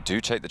well. If they do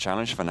take the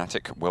challenge,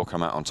 Fnatic will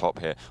come out on top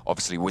here.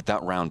 Obviously, with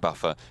that round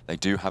buffer, they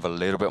do have a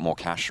little bit more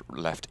cash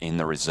left in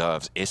the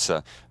reserves.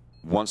 Issa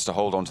wants to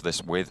hold on to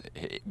this with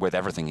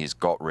everything he's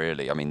got,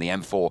 really. I mean, the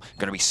M4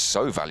 going to be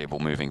so valuable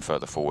moving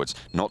further forwards,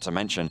 not to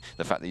mention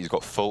the fact that he's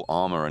got full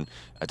armor and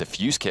a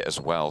defuse kit as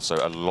well,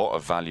 so a lot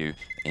of value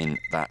in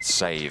that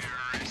save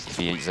if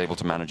he's able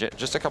to manage it.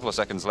 Just a couple of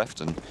seconds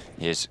left, and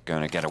he's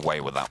going to get away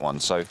with that one.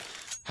 So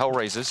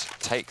HellRaisers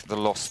take the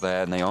loss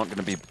there, and they aren't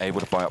going to be able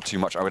to buy up too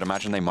much. I would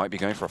imagine they might be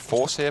going for a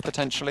force here,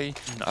 potentially.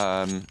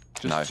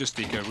 No. Just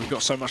eco. We've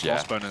got so much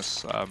loss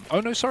bonus. Oh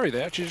no, sorry,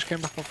 they actually just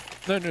came back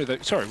off. No,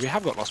 sorry, we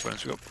have got loss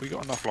bonus. We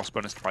got enough loss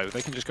bonus to play with.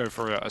 They can just go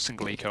for a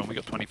single eco, and we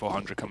got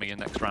 2,400 coming in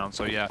next round.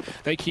 So yeah,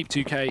 they keep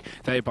 2k,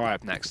 they buy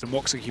up next, and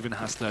Woxic even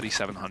has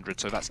 3,700.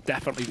 So that's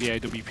definitely the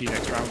AWP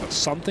next round. That's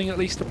something at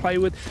least to play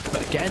with.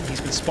 But again,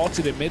 he's been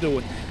spotted in middle,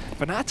 and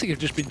Fnatic have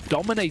just been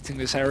dominating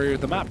this area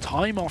of the map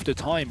time after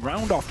time,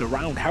 round after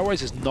round.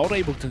 HellRaisers is not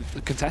able to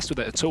contest with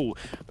it at all.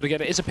 But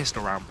again, it is a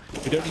pistol round.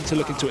 We don't need to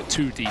look into it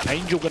too deep.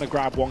 Angel going to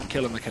grab 1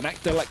 kill in the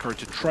connector, Electro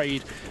to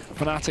trade.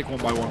 Fnatic one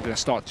by one going to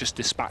start just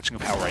dispatching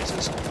of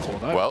HellRaisers.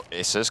 Although, well,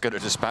 Issa's going to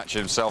dispatch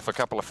himself a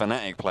couple of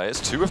Fnatic players.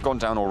 2 have gone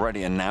down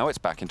already, and now it's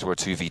back into a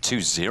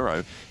 2v2.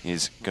 Zero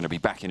is going to be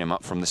backing him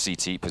up from the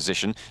CT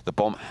position. The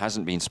bomb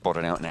hasn't been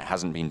spotted out, and it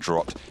hasn't been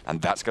dropped, and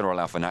that's going to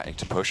allow Fnatic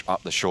to push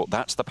up the short.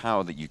 That's the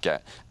power that you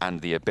get, and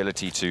the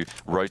ability to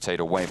rotate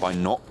away by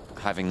not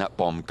having that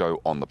bomb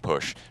go on the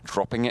push,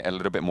 dropping it a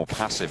little bit more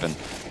passive, and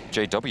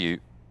JW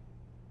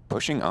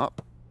pushing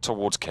up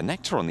towards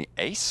Connector on the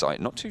A site.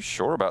 Not too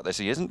sure about this.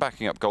 He isn't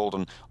backing up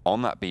Golden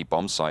on that B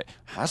bomb site.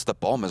 Has the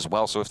bomb as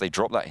well, so if they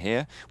drop that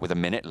here with a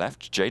minute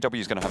left, JW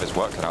is going to have his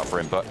work cut out for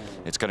him, but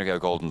it's going to go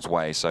Golden's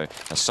way, so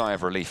a sigh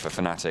of relief for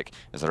Fnatic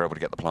as they're able to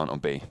get the plant on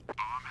B.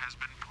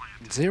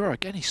 Zero,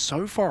 again, he's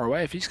so far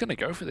away. If he's going to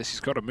go for this, he's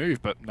got to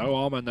move, but no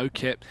armor, no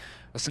kit,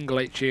 a single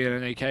HE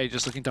and an AK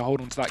just looking to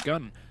hold onto that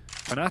gun.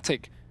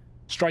 Fnatic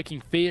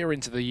striking fear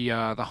into the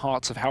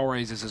hearts of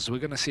HellRaisers, as we're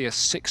going to see a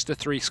 6-3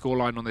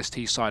 scoreline on this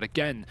T side.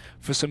 Again,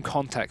 for some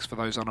context for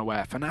those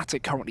unaware,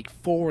 Fnatic currently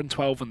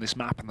 4-12 on this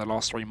map in the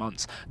last 3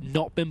 months.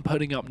 Not been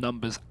putting up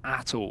numbers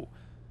at all.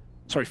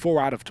 Sorry,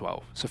 4 out of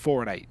 12, so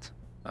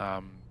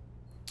 4-8.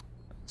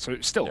 So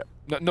still,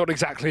 not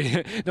exactly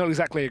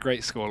a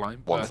great scoreline.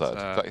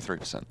 1/3,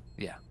 33%.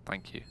 Yeah,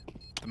 thank you.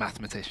 The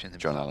mathematician.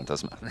 John Allen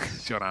does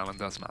math. John Allen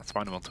does math.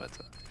 Find him on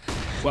Twitter.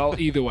 Well,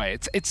 either way,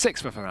 it's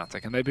 6 for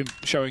Fnatic, and they've been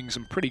showing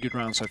some pretty good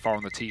rounds so far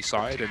on the T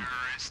side. And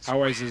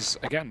HellRaisers,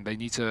 again, they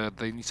need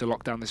to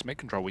lock down this mid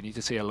control. We need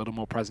to see a little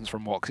more presence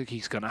from Woxic.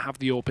 He's going to have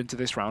the AWP into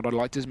this round. I'd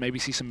like to maybe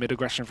see some mid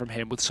aggression from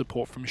him with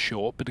support from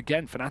short. But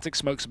again, Fnatic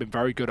smokes have been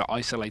very good at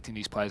isolating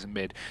these players in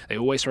mid. They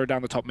always throw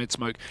down the top mid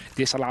smoke.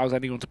 This allows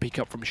anyone to peek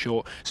up from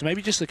short. So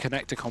maybe just a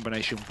connector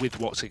combination with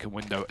Woxic and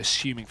window,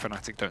 assuming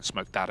Fnatic don't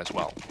smoke that as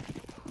well.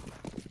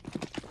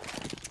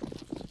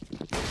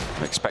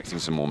 I'm expecting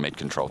some more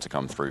mid-control to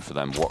come through for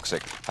them.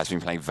 Woxic has been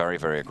playing very,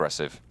 very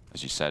aggressive,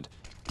 as you said.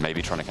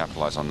 Maybe trying to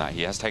capitalize on that.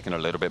 He has taken a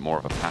little bit more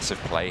of a passive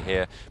play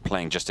here,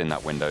 playing just in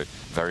that window.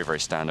 Very, very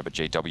standard, but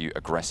JW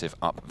aggressive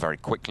up very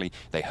quickly.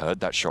 They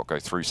heard that shot go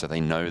through, so they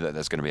know that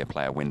there's going to be a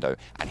player window,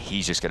 and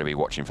he's just going to be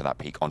watching for that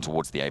peek on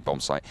towards the A-bomb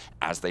site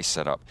as they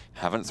set up.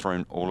 Haven't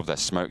thrown all of their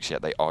smokes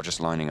yet. They are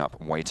just lining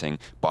up, waiting,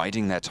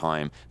 biding their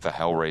time for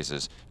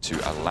HellRaisers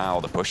to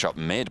allow the push up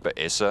mid, but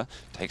Issa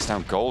takes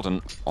down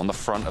Golden on the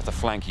front of the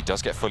flank. He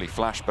does get fully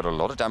flashed, but a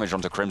lot of damage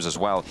onto Crims as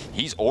well.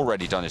 He's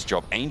already done his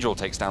job. Angel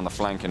takes down the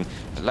flank, and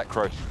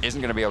Electro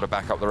isn't going to be able to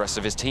back up the rest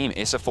of his team.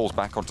 Issa falls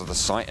back onto the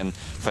site, and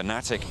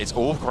Fnatic, it's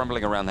all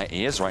crumbling around their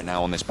ears right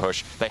now on this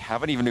push. They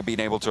haven't even been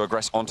able to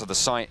aggress onto the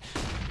site.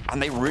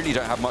 and they really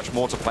don't have much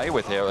more to play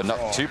with here. And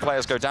two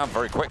players go down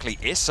very quickly.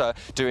 Issa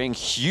doing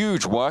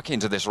huge work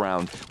into this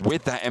round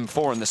with that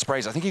M4 and the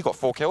sprays. I think he got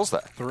 4 kills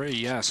there. 3,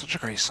 yeah, such a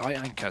great site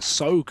anchor.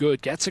 So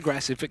good, gets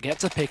aggressive,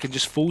 gets a pick and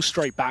just falls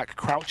straight back,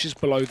 crouches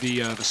below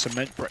the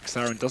cement bricks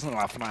there and doesn't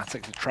allow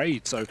fnatic to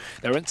trade. So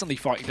they're instantly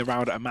fighting the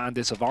round at a man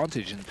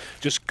disadvantage and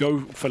just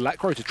go for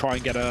Lekro to try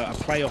and get a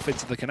play off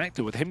into the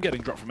connector. With him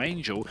getting dropped from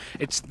Angel,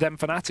 it's then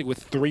fnatic with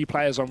 3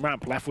 players on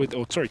ramp left with,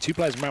 or sorry, 2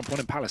 players on ramp, 1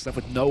 in Palace, left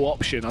with no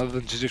option other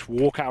than to just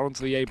walk out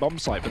onto the A bomb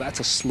site. But that's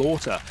a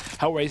slaughter.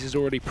 HellRaisers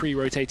already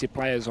pre-rotated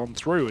players on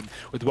through, and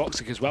with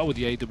Woxic as well with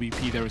the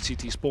AWP there at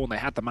CT spawn, they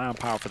had the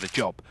manpower for the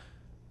job.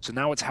 So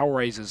now it's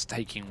HellRaisers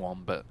taking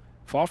one, but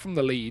far from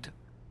the lead.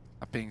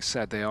 That being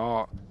said, they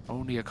are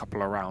only a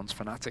couple of rounds.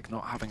 fnatic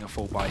not having a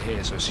full buy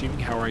here, so assuming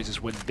HellRaisers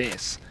win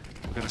this,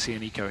 we're going to see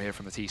an eco here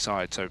from the T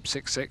side. So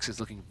 6-6 is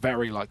looking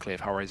very likely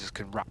if HellRaisers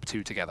can wrap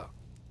 2 together.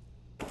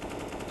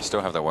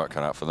 Still have their work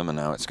cut out for them, and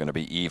now it's going to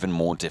be even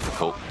more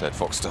difficult.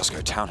 deadfox does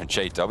go down, and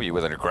JW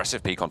with an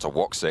aggressive peek onto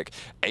Woxic,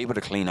 able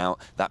to clean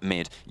out that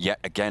mid yet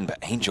again, but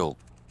Angel,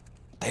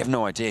 they have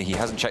no idea. He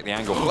hasn't checked the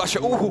angle. Flusher,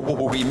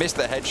 ooh, he missed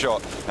the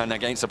headshot. And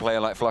against a player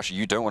like Flusher,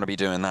 you don't want to be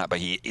doing that, but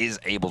he is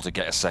able to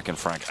get a second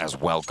frag as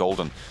well.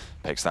 Golden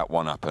picks that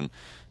one up, and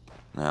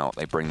now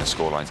they bring the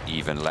scorelines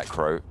even.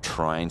 Lekro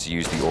trying to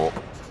use the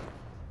AWP,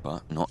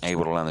 but not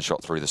able to land the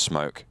shot through the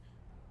smoke.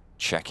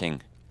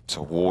 Checking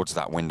towards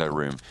that window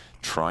room,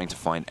 trying to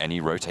find any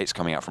rotates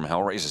coming out from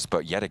HellRaisers,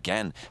 but yet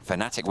again,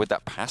 fnatic with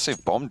that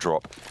passive bomb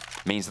drop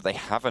means that they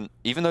haven't,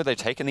 even though they've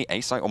taken the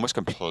A site almost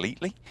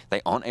completely, they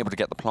aren't able to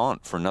get the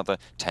plant for another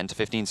 10 to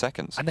 15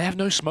 seconds. And they have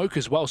no smoke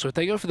as well, so if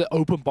they go for the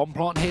open bomb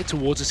plant here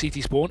towards the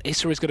CT spawn,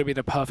 Issa is going to be in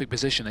a perfect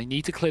position. They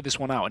need to clear this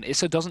one out, and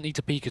Issa doesn't need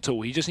to peek at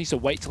all. He just needs to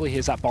wait till he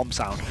hears that bomb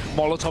sound.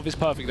 Molotov is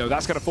perfect though,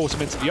 that's going to force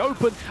him into the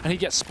open, and he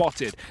gets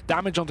spotted.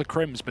 Damage onto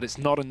Crims, but it's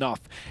not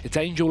enough. It's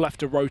Angel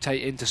left to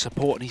rotate into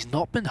support, and he's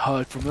not been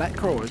heard from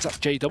Lekro. Or is that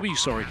JW,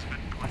 sorry?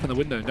 Up in the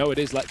window. No, it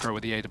is Lekro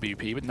with the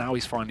AWP, but now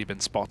he's finally been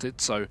spotted,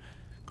 so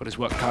got his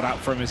work cut out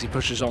for him as he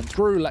pushes on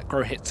through.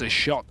 Lekro hits his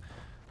shot.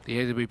 The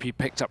AWP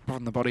picked up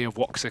from the body of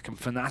Woxic, and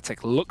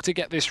fnatic look to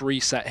get this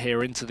reset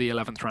here into the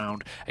 11th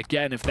round.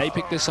 Again, if they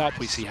pick this up,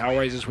 we see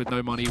HellRaisers with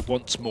no money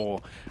once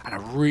more, and a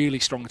really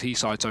strong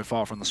T-side so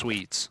far from the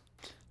Swedes.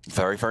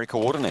 Very, very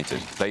coordinated.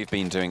 They've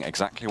been doing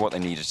exactly what they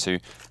needed to.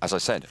 As I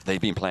said,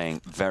 they've been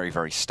playing very,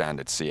 very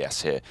standard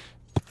CS here.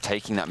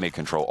 Taking that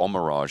mid-control on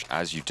Mirage,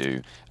 as you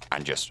do,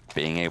 and just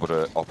being able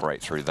to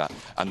operate through that.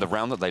 And the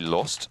round that they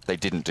lost, they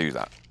didn't do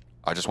that.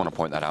 I just want to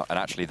point that out. And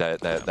actually,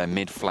 their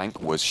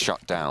mid-flank was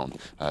shut down.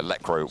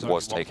 Lekro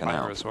was taken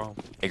out. As well.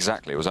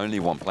 Exactly, it was only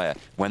 1 player.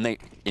 When they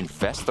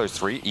invest those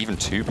 3, even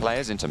 2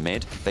 players into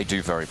mid, they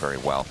do very, very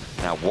well.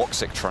 Now,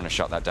 Woxic trying to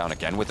shut that down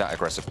again with that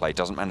aggressive play,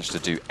 doesn't manage to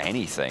do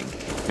anything.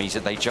 Means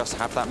that they just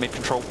have that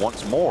mid-control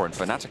once more, and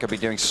fnatic have been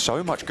doing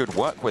so much good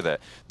work with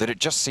it that it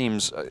just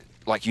seems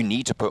like you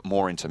need to put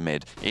more into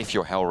mid. If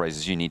you're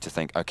HellRaisers, you need to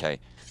think, okay,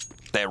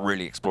 they're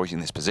really exploiting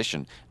this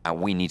position,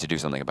 and we need to do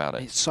something about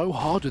it. It's so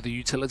hard with the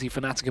utility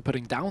fnatic are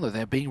putting down, though.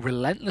 They're being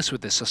relentless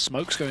with this. So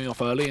smoke's going off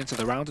early into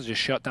the round to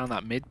just shut down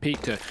that mid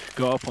peak to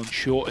go up on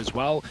short as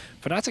well.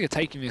 fnatic are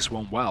taking this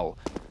one well.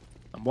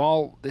 And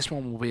while this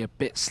one will be a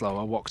bit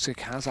slower, Woxic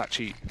has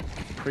actually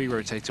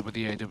pre-rotated with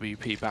the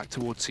AWP back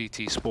towards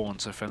CT spawn.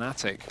 So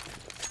fnatic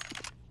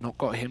not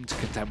got him to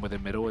contend with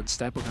in middle.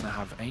 Instead, we're going to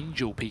have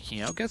Angel peeking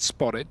out, gets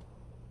spotted.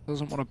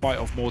 Doesn't want to bite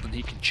off more than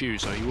he can chew,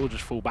 so he will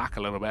just fall back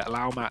a little bit,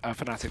 allow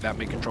fnatic that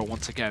mid-control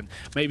once again.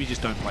 Maybe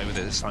just don't play with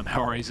it this time,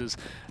 HellRaisers.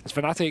 As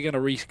fnatic are going to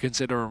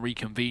reconsider and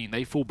reconvene,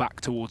 they fall back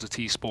towards a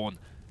T-spawn.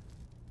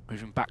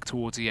 Moving back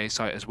towards the A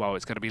site as well.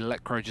 It's going to be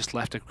Lekro just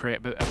left to create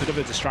a bit of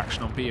a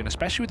distraction on B, and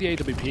especially with the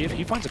AWP, if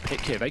he finds a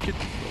pick here, they could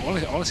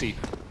honestly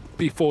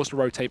be forced to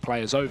rotate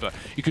players over.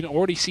 You can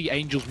already see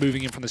Angels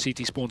moving in from the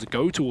CT spawn to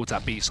go towards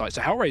that B site,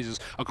 so HellRaisers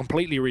are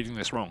completely reading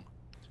this wrong.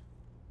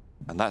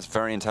 And that's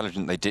very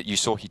intelligent. They did. You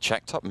saw he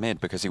checked up mid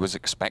because he was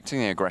expecting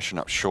the aggression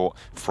up short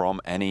from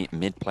any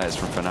mid players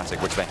from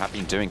fnatic, which they have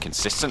been doing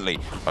consistently,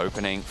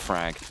 opening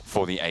frag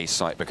for the A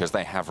site because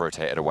they have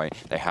rotated away.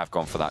 They have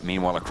gone for that.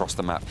 Meanwhile, across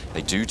the map,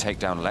 they do take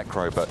down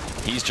Lekro, but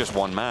he's just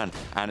 1 man,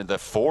 and the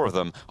 4 of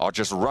them are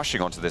just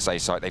rushing onto this A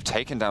site. They've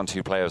taken down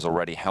 2 players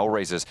already.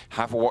 HellRaisers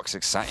have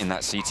Woxic sat in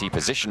that CT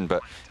position,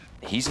 but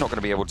he's not going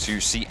to be able to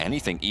see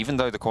anything. Even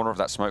though the corner of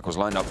that smoke was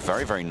lined up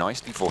very, very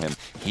nicely for him,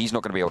 he's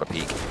not going to be able to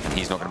peek, and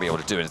he's not going to be able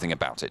to do anything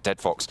about it.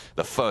 deadfox,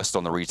 the first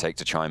on the retake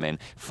to chime in,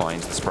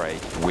 finds the spray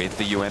with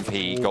the UMP.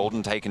 Ooh.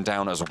 Golden taken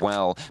down as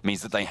well,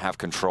 means that they have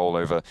control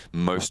over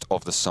most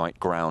of the site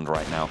ground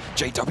right now.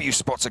 JW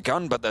spots a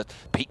gun, but the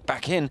peek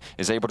back in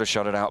is able to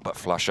shut it out, but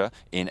Flusher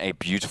in a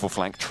beautiful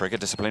flank. Trigger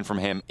discipline from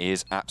him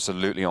is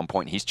absolutely on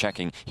point. He's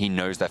checking. He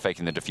knows they're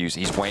faking the defuse.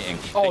 He's waiting.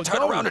 They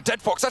turn around, and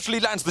deadfox actually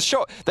lands the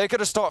shot. They're going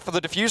to start for for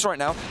the defuse right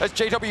now. As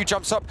JW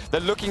jumps up,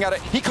 they're looking at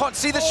it. He can't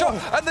see the shot,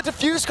 and the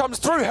defuse comes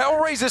through.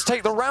 HellRaisers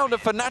take the round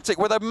of fnatic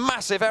with a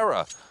massive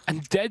error.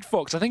 And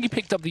deadfox, I think he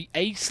picked up the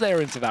ace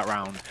there into that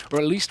round, or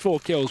at least 4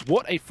 kills.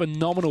 What a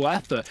phenomenal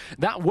effort.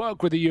 That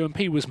work with the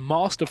UMP was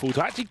masterful.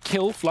 To actually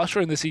kill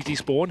flusha in the CT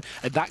spawn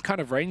at that kind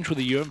of range with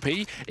the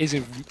UMP is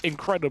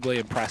incredibly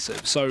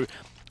impressive. So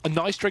a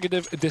nice trigger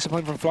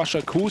discipline from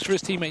flusha, calls for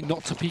his teammate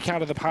not to peek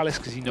out of the palace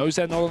because he knows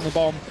they're not on the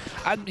bomb,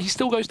 and he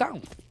still goes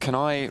down. Can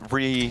I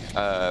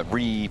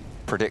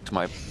predict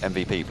my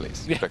MVP,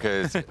 please? Yeah.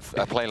 Because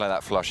a play like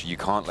that, flusha, you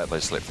can't let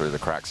those slip through the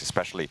cracks,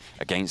 especially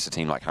against a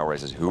team like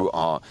HellRaisers who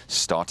are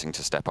starting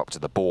to step up to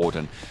the board.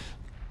 And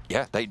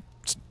yeah, they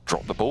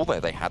dropped the ball there.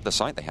 They had the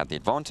site, they had the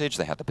advantage,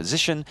 they had the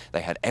position,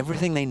 they had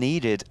everything they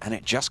needed, and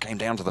it just came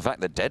down to the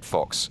fact that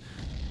deadfox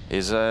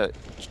is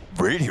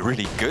really,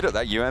 really good at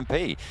that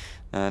UMP.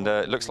 And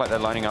it looks like they're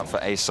lining up for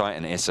A site,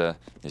 and Issa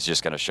is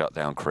just going to shut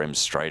down Crim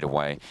straight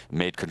away.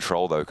 Mid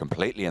control, though,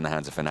 completely in the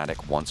hands of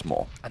fnatic once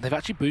more. And they've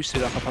actually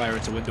boosted up a player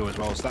into window as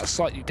well, so that's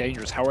slightly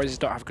dangerous. HellRaisers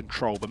don't have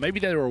control, but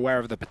maybe they're aware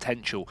of the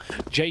potential.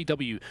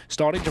 JW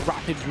starting to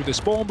wrap him through the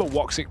spawn, but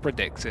Woxic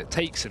predicts it.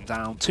 Takes him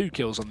down. 2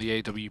 kills on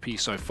the AWP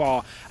so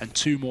far, and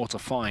 2 more to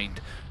find.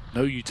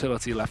 No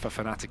utility left for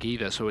fnatic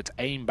either, so it's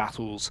aim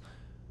battles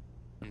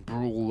and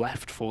brawl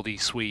left for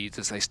these Swedes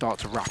as they start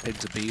to wrap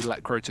into B.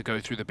 Let Crow to go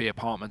through the B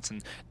apartments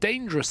and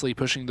dangerously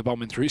pushing the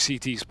bomb in through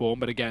CT spawn,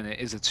 but again, it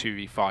is a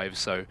 2v5,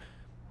 so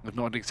we've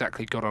not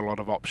exactly got a lot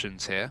of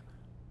options here.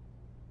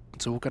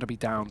 It's all going to be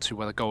down to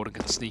whether Golden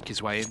can sneak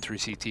his way in through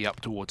CT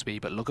up towards B,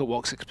 but look at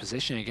Woxic's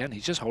position again.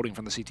 He's just holding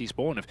from the CT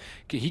spawn. If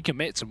he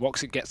commits and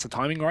Woxic gets the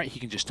timing right, he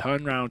can just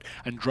turn around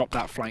and drop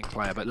that flank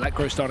player. But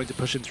Letgrow starting to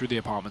push him through the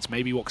apartments.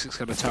 Maybe Woxic's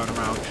going to turn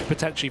around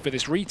potentially for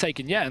this retake,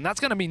 and yeah, and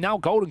that's going to mean now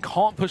Golden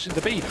can't push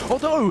into B.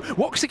 Although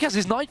Woxic has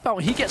his knife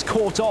out, he gets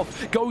caught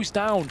off, goes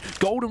down.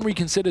 Golden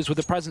reconsiders with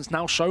the presence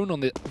now shown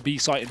on the B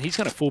site, and he's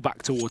going to fall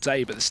back towards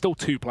A, but there's still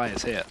 2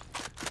 players here.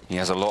 He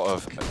has a lot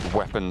of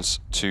weapons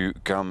to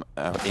come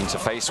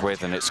interface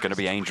with, and it's going to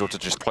be Angel to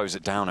just close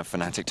it down and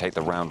fnatic take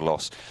the round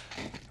loss.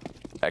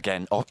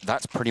 Again,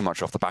 that's pretty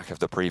much off the back of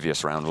the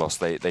previous round loss.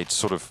 They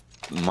sort of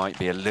might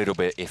be a little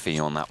bit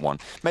iffy on that one.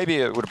 Maybe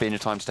it would have been a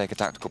time to take a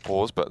tactical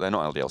pause, but they're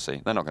not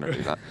LDLC. They're not going to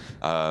do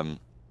that.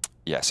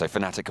 Yeah, so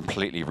fnatic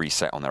completely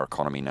reset on their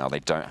economy now. They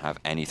don't have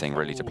anything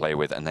really to play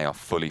with, and they are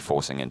fully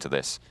forcing into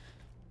this.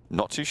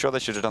 Not too sure they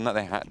should have done that.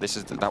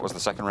 That was the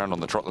second round on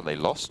the trot that they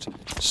lost.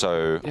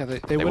 So yeah,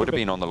 they would have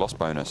been on the loss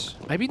bonus.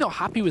 Maybe not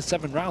happy with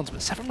 7 rounds,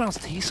 but 7 rounds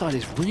T side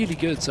is really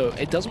good. So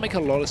it doesn't make a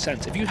lot of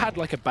sense. If you had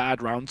like a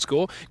bad round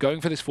score,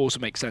 going for this force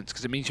would make sense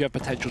because it means you have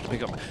potential to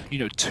pick up,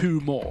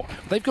 2 more.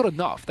 They've got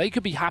enough. They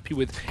could be happy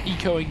with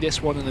ecoing this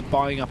one and then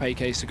buying up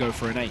AKs to go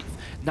for an 8th.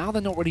 Now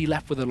they're not really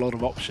left with a lot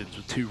of options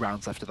with 2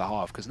 rounds left of the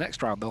half, because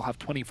next round they'll have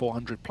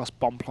 2,400 plus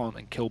bomb plant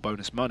and kill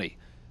bonus money.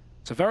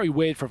 So very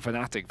weird from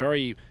fnatic.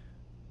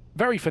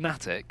 Very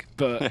fnatic,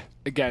 but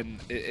again,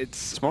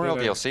 it's more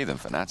LDLC than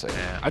fnatic.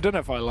 Yeah, I don't know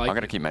if I like it. I'm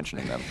going to keep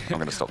mentioning them. I'm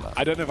going to stop that.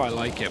 I don't know if I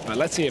like it, but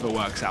let's see if it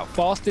works out.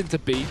 Fast into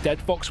B.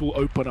 deadfox will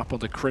open up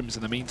onto Crims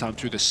in the meantime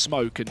through the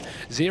smoke, and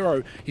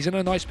Zero, he's in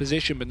a nice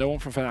position, but no one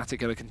from fnatic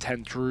going to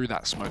contend through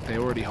that smoke. They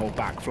already hold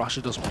back.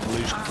 flusha doesn't want to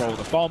lose control of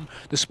the bomb.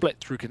 The split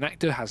through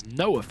connector has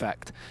no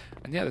effect,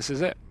 and yeah, this is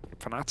it.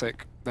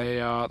 fnatic,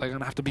 they're going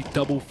to have to be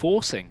double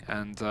forcing,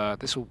 and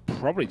this will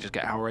probably just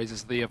get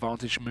HellRaisers the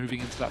advantage moving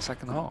into that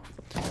second half.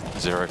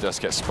 Zero does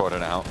get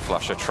spotted out,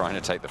 flusha trying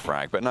to take the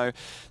frag, but no,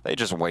 they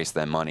just waste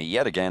their money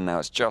yet again. Now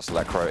it's just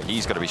Letcrow.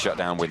 He's going to be shut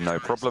down with no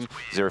problem.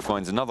 Zero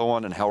finds another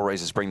one, and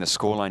HellRaisers bring the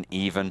scoreline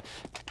even.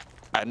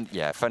 And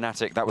yeah,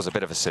 fnatic, that was a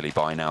bit of a silly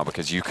buy now,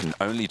 because you can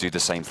only do the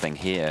same thing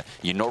here.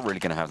 You're not really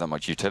going to have that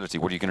much utility.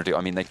 What are you going to do?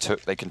 I mean, they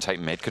can take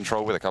mid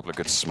control with a couple of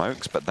good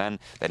smokes, but then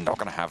they're not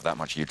going to have that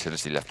much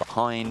utility left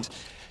behind.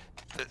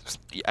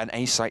 An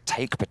A site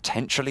take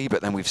potentially,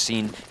 but then we've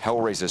seen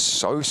HellRaisers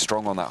so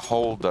strong on that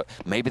hold that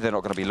maybe they're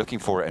not going to be looking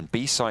for it. And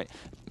B site,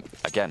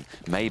 again,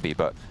 maybe,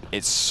 but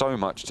it's so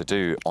much to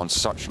do on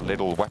such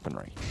little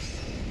weaponry.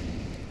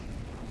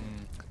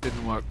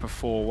 Didn't work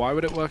before. Why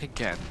would it work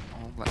again?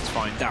 Well, let's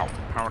find out.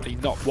 Apparently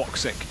not.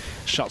 Woxic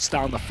shuts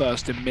down the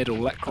first in middle.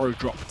 Letcrow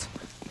dropped.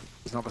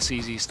 Now the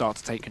CZ start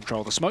to take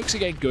control. The smoke's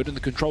again good and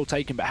the control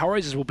taken, but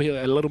HellRaisers will be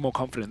a little more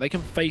confident. They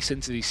can face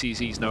into these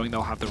CZs knowing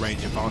they'll have the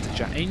range advantage.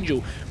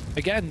 Angel,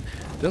 again,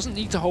 doesn't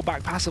need to hold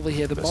back passively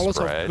here. The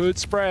Molotov could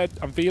spread.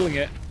 I'm feeling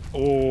it.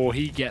 Oh,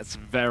 he gets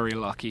very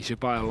lucky. Should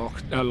buy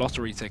a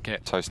lottery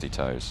ticket. Toasty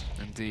toes.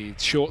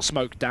 Indeed. Short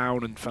smoke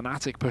down, and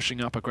fnatic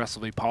pushing up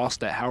aggressively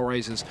past it.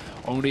 HellRaisers,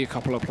 only a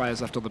couple of players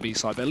left on the B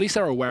side, but at least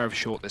they're aware of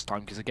short this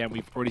time, because again,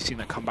 we've already seen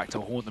that come back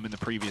to haunt them in the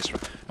previous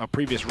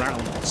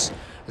rounds.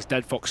 As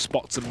deadfox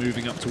spots them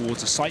moving up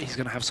towards the site, he's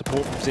going to have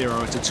support from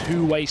Zero. It's a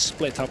 2-way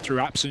split up through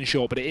Apps and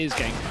Short, but it is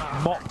getting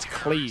mopped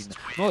clean.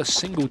 Not a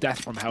single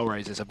death from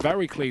HellRaisers. A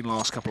very clean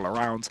last couple of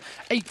rounds.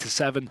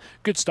 8-7.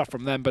 Good stuff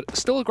from them, but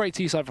still a great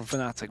T-side from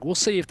fnatic. We'll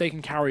see if they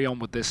can carry on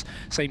with this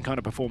same kind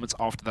of performance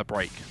after the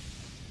break.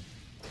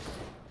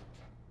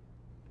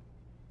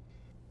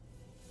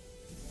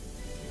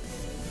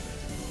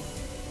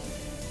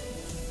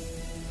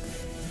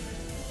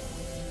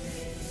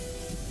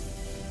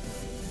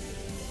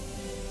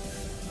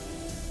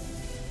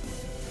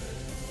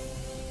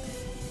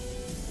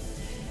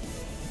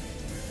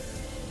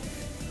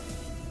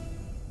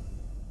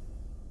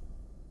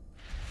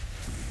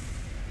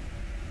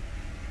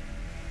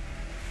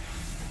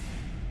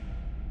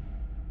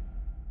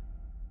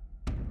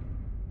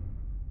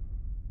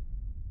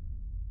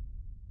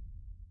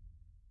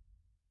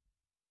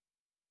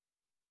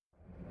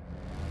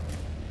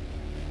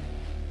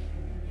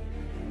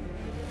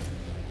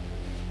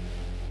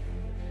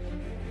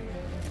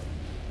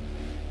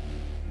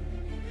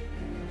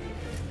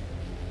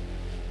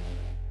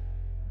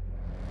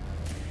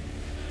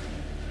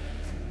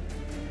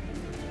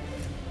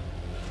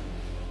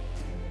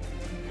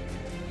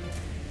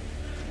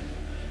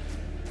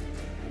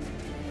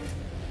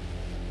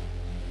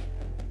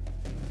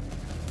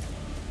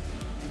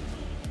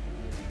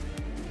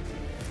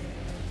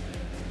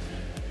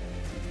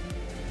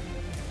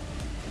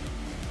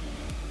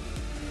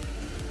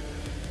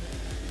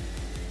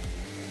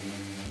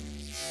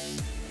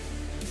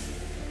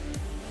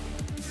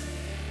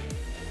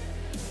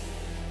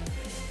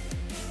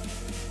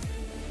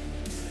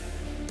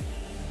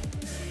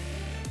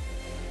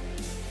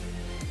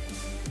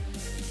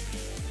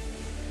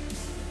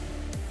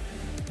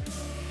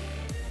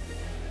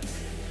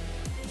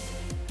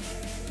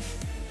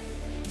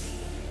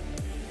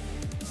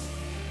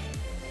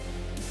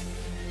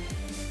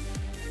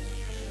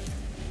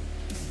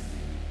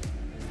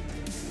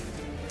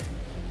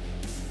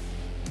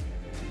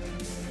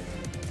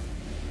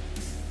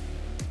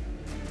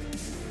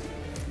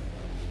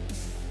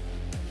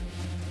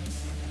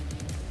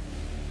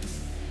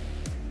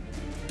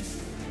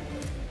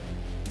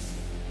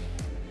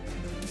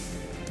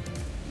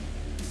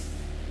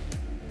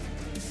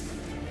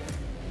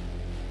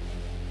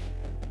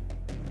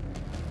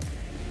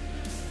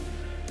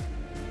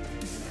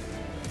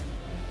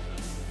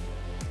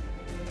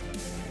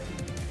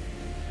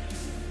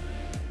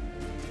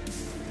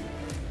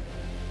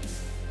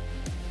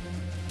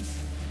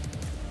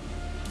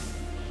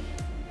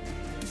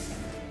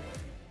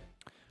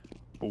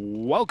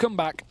 Welcome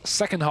back.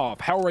 Second half.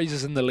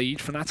 HellRaisers in the lead.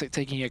 fnatic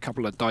taking a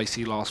couple of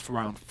dicey last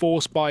round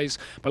 4 spies.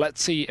 But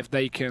let's see if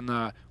they can,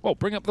 well,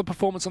 bring up the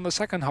performance on the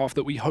second half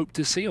that we hope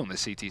to see on the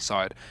CT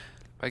side.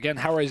 But again,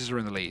 HellRaisers are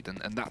in the lead,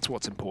 and that's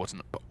what's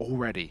important. But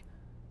already,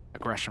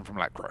 aggression from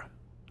Lekro.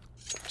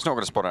 It's not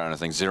going to spot out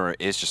anything. Zero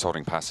is just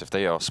holding passive.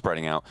 They are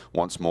spreading out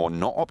once more,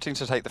 not opting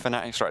to take the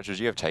fnatic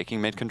strategy of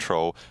taking mid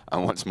control.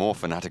 And once more,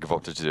 fnatic have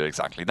opted to do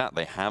exactly that.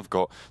 They have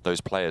got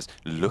those players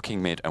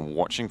looking mid and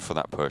watching for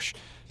that push.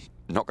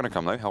 Not going to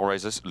come though.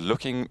 HellRaisers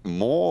looking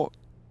more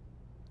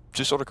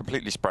just sort of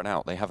completely spread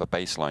out. They have a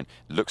baseline.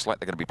 Looks like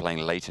they're going to be playing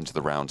late into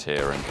the round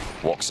here. And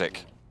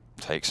Woxic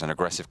takes an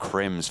aggressive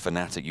Crims.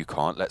 fnatic, you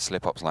can't let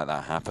slip-ups like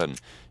that happen.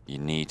 You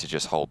need to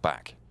just hold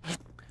back.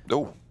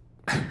 Oh.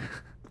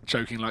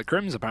 Choking like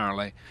Crims,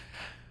 apparently.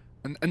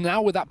 And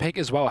now with that pick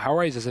as well,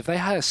 HellRaisers, if they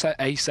had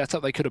a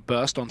setup, they could have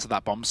burst onto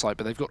that bomb site,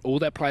 but they've got all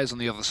their players on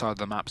the other side of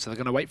the map, so they're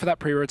going to wait for that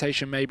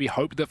pre-rotation maybe,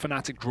 hope that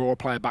fnatic draw a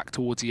player back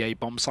towards the A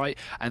bomb site,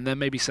 and then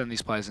maybe send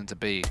these players into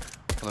B.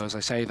 Although, as I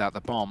say that,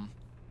 the bomb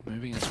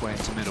moving its way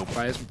into middle,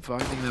 players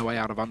finding their way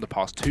out of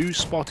underpass. 2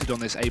 spotted on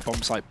this A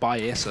bomb site by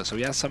Issa, so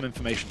he has some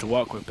information to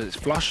work with, but it's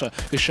Flusher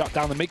who shut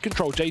down the mid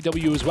control,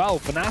 JW as well.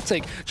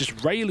 fnatic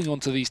just railing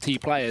onto these T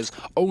players,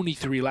 only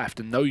 3 left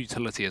and no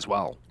utility as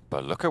well.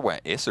 But look at where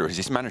Issa is.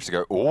 He's managed to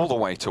go all the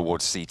way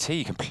towards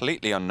CT,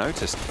 completely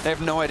unnoticed. They have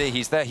no idea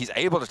he's there. He's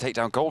able to take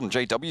down Golden.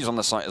 JW's on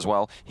the site as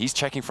well. He's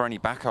checking for any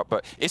backup,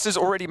 but Issa's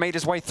already made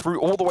his way through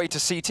all the way to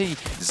CT.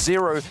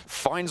 Zero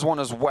finds one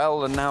as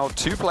well, and now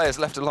 2 players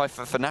left alive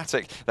for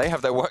fnatic. They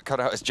have their work cut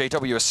out as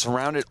JW is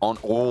surrounded on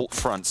all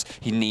fronts.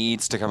 He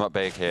needs to come up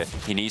big here.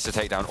 He needs to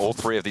take down all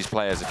 3 of these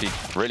players if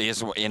he really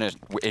is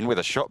in with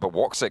a shot, but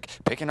Woxic,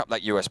 picking up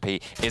that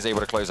USP, is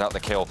able to close out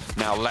the kill.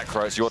 Now,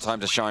 Lekro, it's your time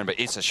to shine, but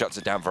Issa shuts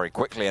it down very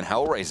quickly, and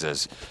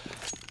HellRaisers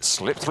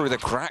slip through the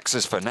cracks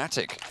as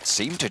fnatic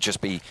seem to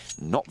just be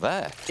not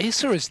there.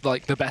 Issa is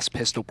like the best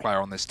pistol player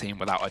on this team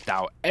without a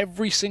doubt.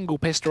 Every single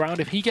pistol round,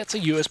 if he gets a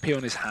USP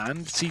on his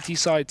hand, CT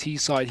side, T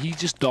side, he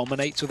just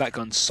dominates with that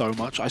gun so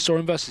much. I saw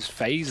him versus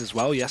FaZe as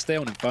well yesterday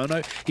on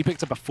Inferno. He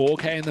picked up a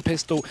 4K in the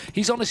pistol.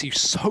 He's honestly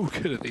so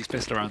good at these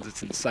pistol rounds,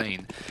 it's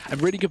insane. And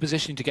really good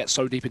positioning to get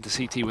so deep into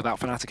CT without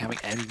fnatic having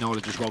any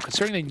knowledge as well.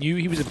 Considering they knew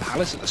he was in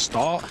Palace at the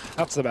start,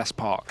 that's the best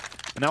part.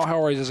 And now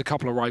HellRaisers a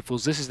couple of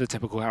rifles. This is the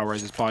typical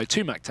HellRaisers buy.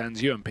 2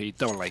 MAC-10s, UMP,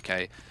 double AK.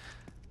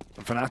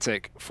 And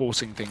fnatic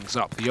forcing things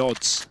up. The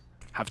odds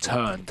have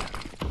turned.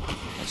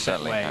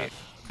 Certainly have.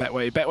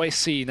 Betway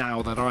see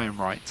now that I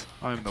am right.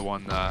 I am the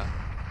one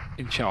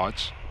in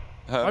charge.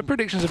 My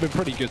predictions have been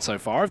pretty good so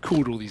far. I've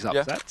called all these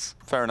upsets.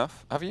 Yeah, fair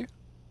enough. Have you?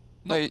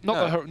 Not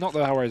the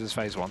HellRaisers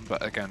phase 1,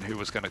 but again, who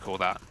was going to call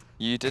that?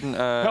 You didn't.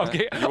 I'm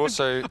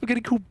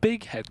getting called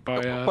Big Head by.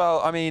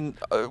 Well, I mean,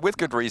 with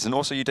good reason.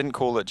 Also, you didn't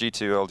call it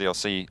G2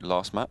 LDLC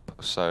last map,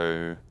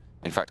 so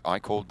in fact, I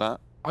called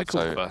that. I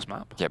called the first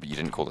map. Yeah, but you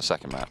didn't call the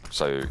second map,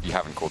 so you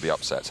haven't called the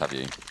upsets, have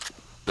you?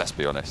 Let's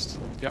be honest.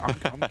 Yeah,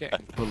 I'm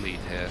getting bullied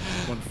here.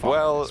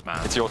 Well,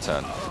 it's your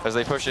turn. As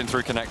they push in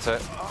through connector,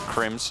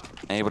 Crims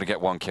able to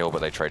get 1 kill,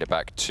 but they trade it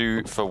back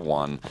 2 for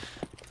 1.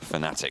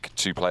 fnatic,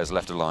 2 players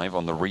left alive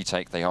on the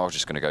retake. They are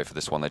just going to go for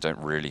this one. They don't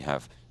really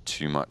have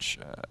too much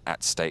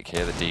at stake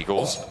here. The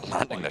Deagles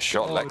landing the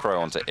shot, Lekro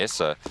onto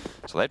Issa.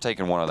 So they've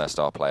taken one of their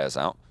star players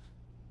out.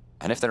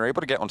 And if they're able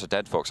to get onto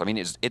Dead Fox, I mean,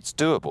 it's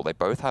doable. They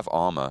both have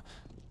armor.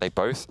 They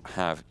both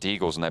have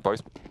Deagles, and they're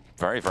both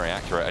very, very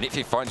accurate. And if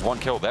he finds 1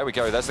 kill, there we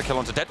go. There's the kill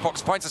onto Dead Fox.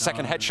 Finds a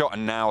second headshot,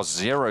 and now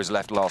Zero's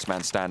left last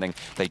man standing.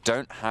 They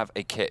don't have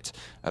a kit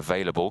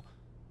available.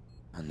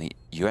 And the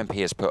UMP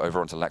is put over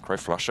onto Lekro.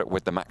 Flusher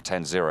with the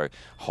MAC-10-0,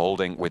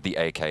 holding with the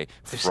AK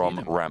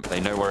from ramp.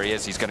 They know where he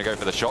is. He's going to go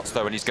for the shots,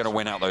 though, and he's going to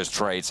win out those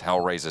trades.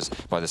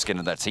 HellRaisers by the skin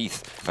of their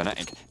teeth.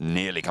 fnatic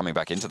nearly coming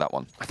back into that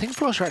one. I think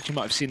Flusher actually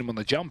might have seen him on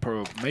the jumper,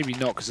 or maybe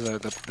not, because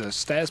the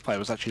stairs player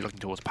was actually looking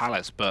towards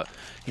Palace, but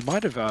he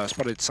might have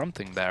spotted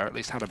something there, at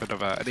least had a bit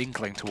of an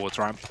inkling towards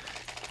ramp.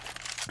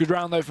 Good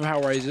round, though, from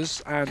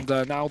HellRaisers,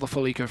 and now the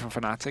full eco from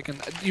fnatic.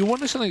 And you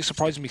wonder something that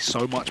surprises me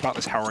so much about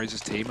this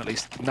HellRaisers team, at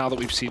least now that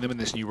we've seen them in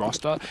this new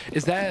roster,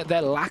 is their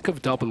lack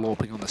of double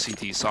AWPing on the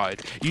CT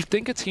side. You'd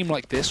think a team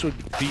like this would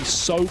be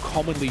so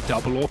commonly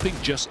double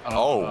AWPing just...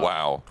 oh,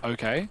 wow.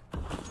 Okay.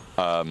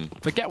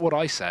 Forget what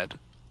I said.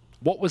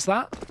 What was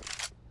that?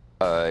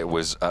 It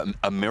was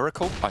a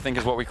miracle, I think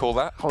is what we call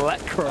that.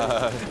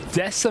 Lekro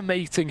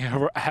decimating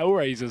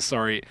HellRaisers,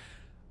 sorry.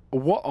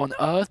 What on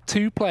earth?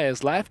 2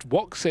 players left.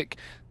 Woxic,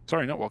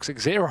 sorry, not Woxic,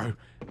 Zero,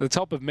 the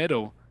top of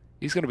middle.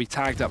 He's going to be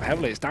tagged up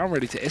heavily. It's down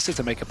ready to Issa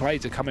to make a play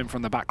to come in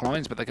from the back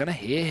lines, but they're going to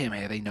hear him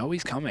here. They know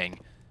he's coming.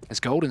 As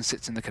Golden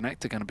sits in the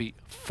connector, going to be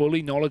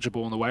fully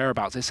knowledgeable on the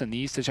whereabouts. Issa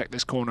needs to check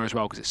this corner as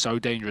well because it's so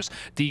dangerous.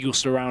 Deagle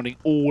surrounding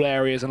all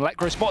areas, and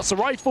Lekro spots the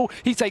rifle.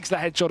 He takes the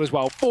headshot as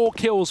well. 4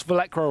 kills for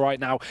Lekro right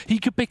now. He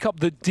could pick up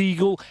the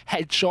Deagle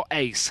headshot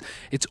ace.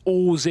 It's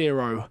all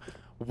Zero,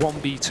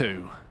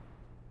 1v2.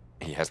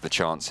 He has the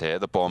chance here.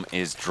 The bomb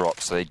is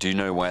dropped, so they do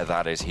know where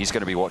that is. He's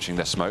going to be watching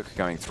the smoke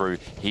going through.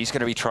 He's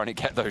going to be trying to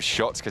get those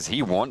shots because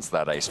he wants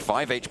that ace.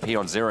 5 HP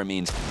on Zero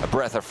means a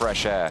breath of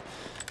fresh air.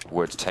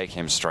 would take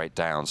him straight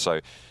down. So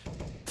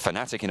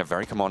fnatic in a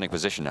very commanding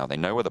position now. They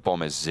know where the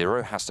bomb is.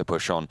 Zero has to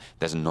push on.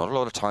 There's not a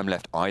lot of time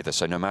left either.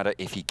 So no matter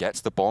if he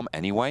gets the bomb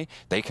anyway,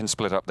 they can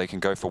split up. They can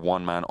go for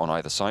one man on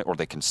either side, or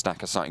they can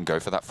stack a site and go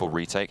for that full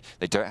retake.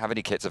 They don't have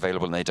any kits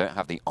available, and they don't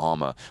have the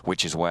armor,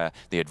 which is where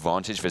the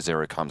advantage for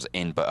Zero comes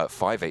in. But at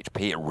 5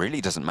 HP, it really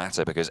doesn't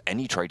matter, because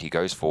any trade he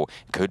goes for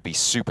could be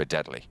super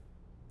deadly.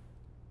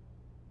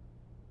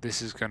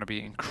 This is going to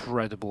be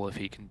incredible if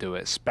he can do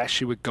it,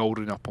 especially with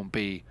Golden up on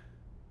B.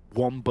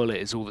 One bullet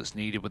is all that's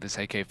needed with this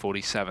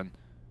AK-47. And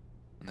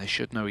they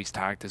should know he's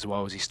tagged as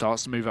well as he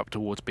starts to move up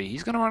towards B.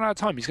 He's going to run out of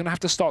time. He's going to have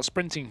to start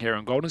sprinting here,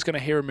 and Golden's going to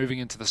hear him moving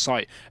into the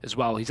site as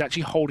well. He's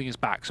actually holding his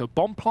back. So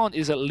bomb plant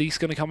is at least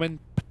going to come in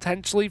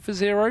potentially for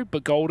Zero,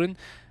 but Golden,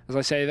 as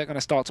I say, they're going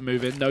to start to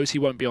move in. Knows he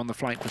won't be on the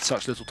flank with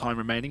such little time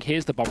remaining.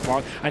 Here's the bomb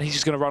plant, and he's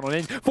just going to run on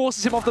in.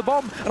 Forces him off the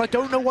bomb, and I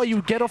don't know why you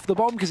would get off the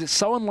bomb, because it's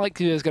so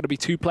unlikely there's going to be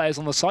two players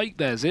on the site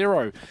there.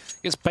 Zero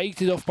gets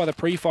baited off by the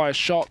pre-fire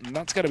shot, and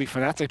that's going to be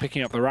fnatic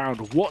picking up the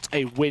round. What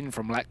a win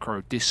from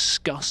Letcro.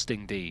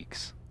 Disgusting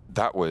Deeks.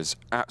 That was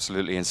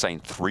absolutely insane.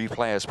 3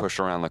 players push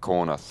around the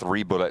corner,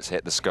 3 bullets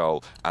hit the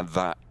skull, and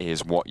that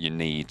is what you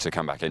need to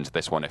come back into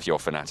this one if you're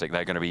fnatic.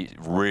 They're going to be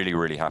really,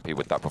 really happy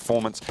with that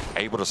performance.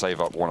 Able to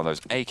save up one of those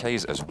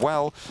AKs as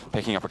well.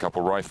 Picking up a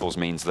couple rifles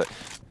means that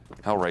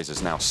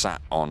HellRaisers now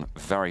sat on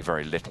very,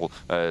 very little.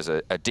 There's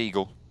a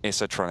Deagle.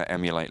 Issa trying to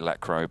emulate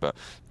Letcro, but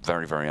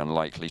very, very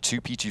unlikely.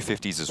 2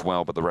 P250s as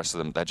well, but the rest of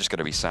them, they're just going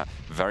to be sat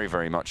very,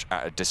 very much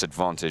at a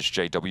disadvantage.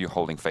 JW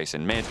holding face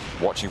in mid,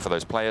 watching for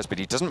those players, but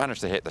he doesn't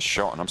manage to hit the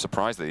shot, and I'm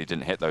surprised that he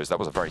didn't hit those. That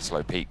was a very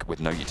slow peak with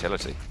no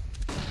utility.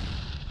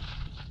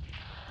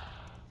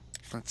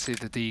 Let's see if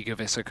the Deeg of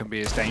Issa can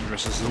be as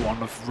dangerous as the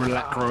one of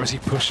Letcro as he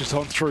pushes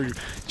on through.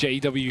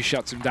 JW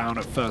shuts him down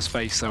at first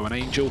face, though, and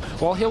Angel,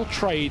 while he'll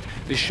trade,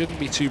 this shouldn't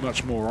be too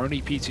much more.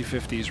 Only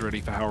P250s really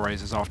for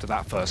HellRaisers after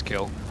that first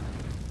kill.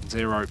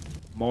 Zero,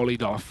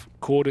 mollied off,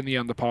 caught in the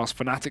underpass,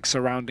 fnatic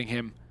surrounding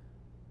him,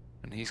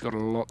 and he's got a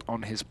lot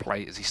on his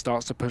plate as he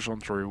starts to push on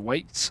through,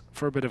 waits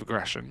for a bit of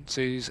aggression,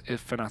 sees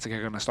if fnatic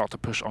are going to start to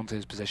push onto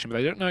his position, but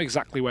they don't know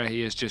exactly where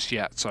he is just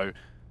yet, so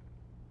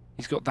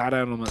he's got that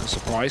element of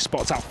surprise.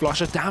 Spots out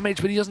Flusher, damage,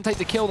 but he doesn't take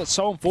the kill. That's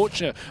so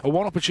unfortunate. A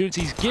one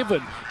opportunity he's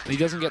given, and he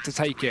doesn't get to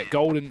take it.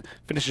 Golden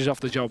finishes off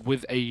the job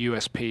with a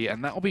USP,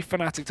 and that will be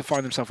fnatic to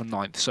find himself in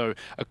 9th. So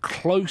a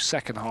close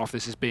second half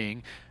this is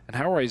being. And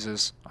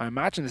HellRaisers, I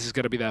imagine this is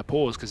going to be their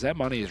pause, because their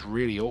money is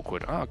really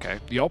awkward. Oh, okay.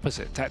 The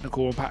opposite.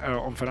 Technical on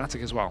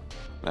fnatic as well.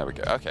 There we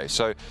go. Okay,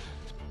 so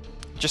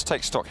just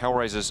take stock.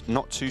 HellRaisers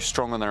not too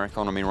strong on their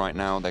economy right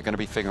now. They're going to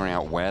be figuring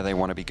out where they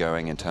want to be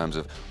going in terms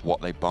of what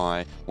they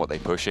buy, what they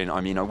push in. I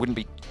mean, I wouldn't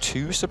be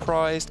too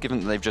surprised, given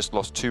that they've just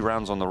lost 2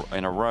 rounds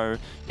in a row,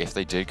 if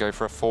they did go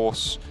for a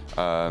force.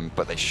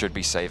 But they should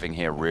be saving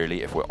here,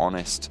 really, if we're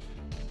honest.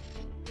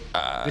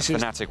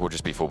 fnatic will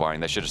just be full buying.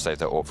 They should have saved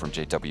their AWP from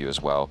JW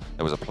as well.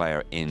 There was a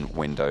player in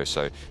window,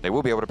 so they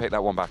will be able to pick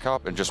that one back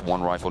up, and just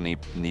one rifle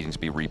needing to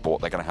be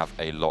rebought. They're going to have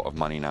a lot of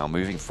money now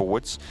moving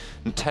forwards.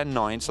 And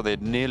 10-9, so they're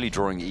nearly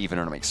drawing even,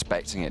 and I'm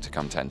expecting it to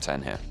come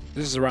 10-10 here.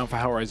 This is a round for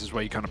HellRaisers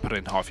where you kind of put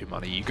in half your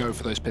money. You go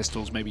for those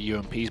pistols, maybe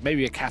UMPs,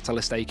 maybe a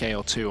Catalyst AK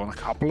or 2 on a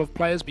couple of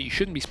players, but you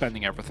shouldn't be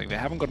spending everything. They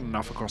haven't got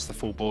enough across the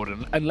full board,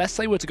 and unless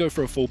they were to go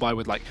for a full buy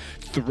with like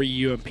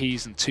 3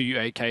 UMPs and 2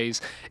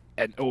 AKs,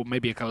 or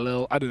maybe like a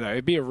little, I don't know,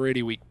 it'd be a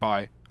really weak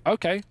buy.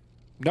 Okay.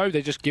 No,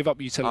 they just give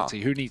up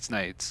utility. Who needs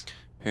nades?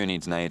 Who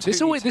needs nades?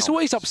 This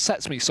always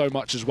upsets me so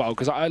much as well,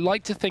 because I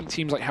like to think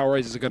teams like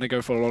HellRaisers are going to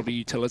go for a lot of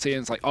utility,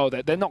 and it's like, oh,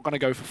 they're not going to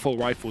go for full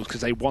rifles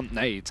because they want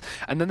nades,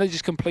 and then they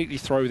just completely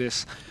throw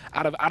this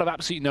out of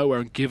absolutely nowhere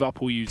and give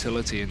up all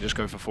utility and just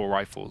go for full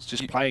rifles,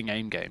 just playing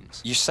aim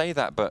games. You say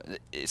that, but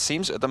it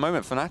seems at the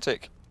moment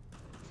fnatic,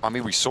 I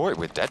mean, we saw it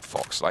with Dead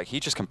Fox. Like,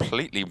 he just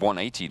completely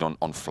 180'd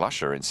on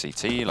Flusher in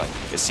CT. Like,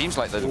 it seems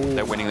like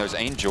they're winning those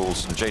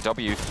Angels, and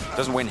JW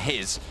doesn't win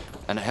his,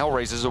 and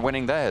HellRaisers are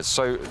winning theirs.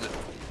 So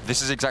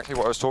this is exactly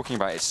what I was talking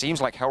about. It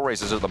seems like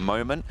HellRaisers at the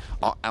moment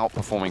are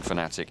outperforming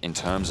fnatic in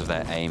terms of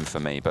their aim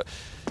for me, but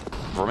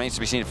remains to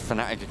be seen if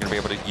fnatic are going to be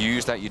able to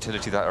use that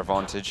utility, that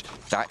advantage.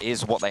 That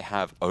is what they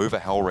have over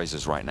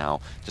HellRaisers right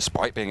now.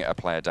 Despite being a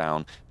player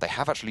down, they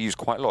have actually used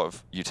quite a lot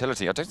of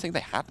utility. I don't think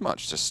they had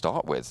much to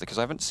start with, because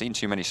I haven't seen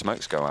too many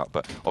smokes go out,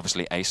 but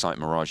obviously A-site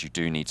Mirage, you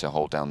do need to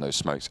hold down those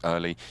smokes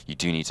early. You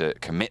do need to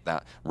commit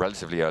that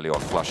relatively early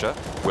on. Flusher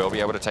will be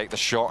able to take the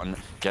shot and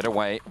get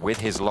away with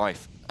his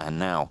life, and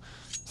now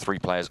 3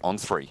 players on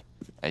 3,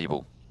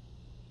 able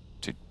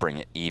to bring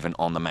it even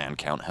on the man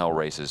count.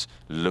 HellRaisers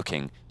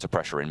looking to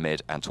pressure in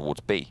mid and towards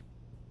B.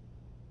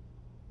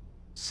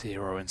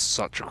 Zero in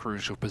such a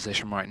crucial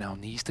position right now.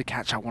 Needs to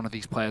catch out one of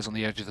these players on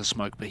the edge of the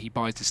smoke, but he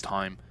bides his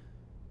time.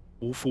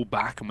 All fall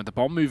back, and with the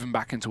bomb moving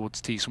back in towards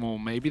T-Small,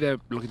 maybe they're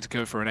looking to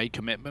go for an A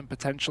commitment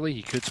potentially.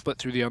 He could split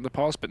through the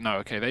underpass, but no,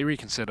 okay, they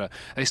reconsider.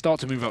 They start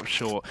to move up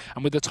short,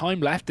 and with the time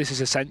left, this is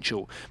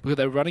essential, because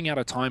they're running out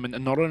of time,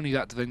 and not only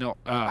that do they not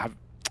have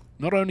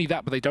Not only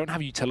that, but they don't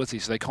have utility,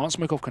 so they can't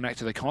smoke off connector,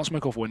 they can't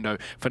smoke off window.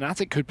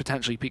 fnatic could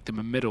potentially peek them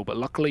in middle, but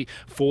luckily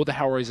for the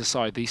HellRaisers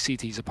side, these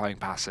CTs are playing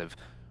passive.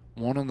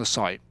 One on the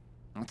site.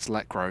 That's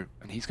Letgrow,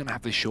 and he's going to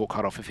have this short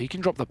cut off. If he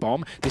can drop the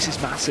bomb, this is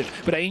massive.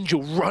 But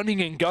Angel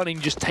running and gunning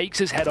just takes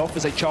his head off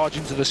as they charge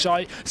into the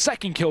site.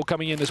 Second kill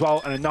coming in as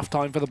well, and enough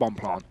time for the bomb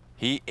plant.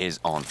 He is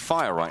on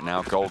fire right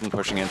now. Golden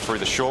pushing in through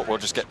the short will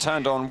just get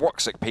turned on.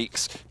 Woxic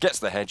peeks, gets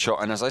the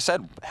headshot, and as I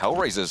said,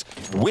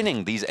 HellRaisers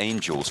winning these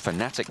Angels.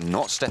 fnatic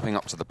not stepping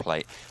up to the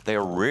plate. They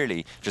are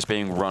really just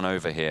being run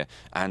over here,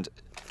 and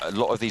a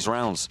lot of these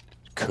rounds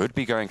could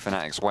be going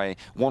fnatic's way.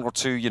 One or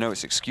two, you know,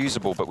 it's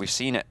excusable, but we've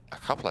seen it a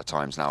couple of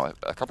times now,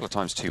 a couple of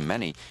times too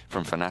many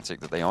from fnatic,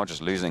 that they are just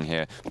losing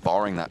here,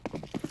 barring that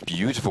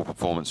beautiful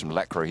performance from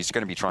Letgrow. He's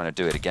going to be trying to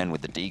do it again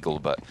with the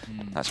Deagle, but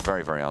that's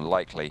very, very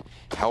unlikely.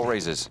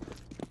 HellRaisers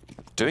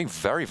doing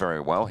very, very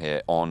well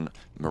here on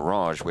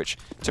Mirage, which,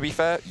 to be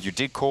fair, you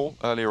did call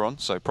earlier on,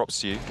 so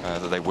props to you,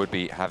 that they would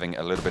be having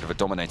a little bit of a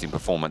dominating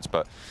performance,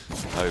 but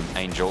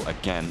Angel,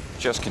 again,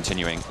 just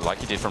continuing like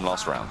he did from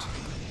last round.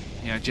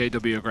 Yeah,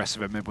 JW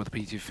aggressive at mid with the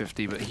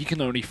P250, but he can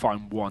only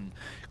find one.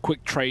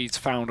 Quick trades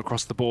found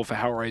across the board for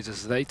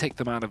HellRaisers. They take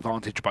the man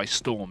advantage by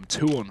storm,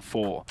 2 on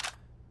 4.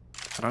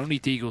 And only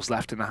Deagle's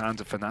left in the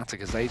hands of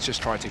fnatic as they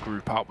just try to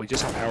group up. We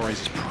just have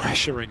HellRaisers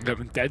pressuring them,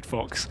 and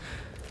Deadfox,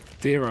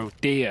 dear oh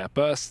dear,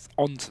 bursts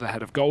onto the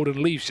head of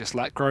Golden, leaves just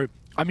Letgrow.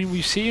 I mean,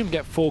 we see him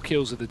get 4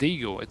 kills with the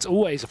Deagle. It's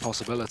always a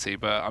possibility,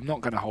 but I'm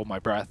not going to hold my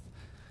breath.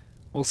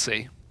 We'll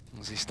see.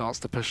 As he starts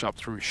to push up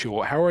through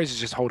short. HellRaisers is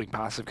just holding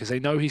passive because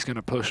they know he's going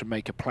to push and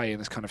make a play in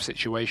this kind of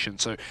situation.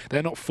 So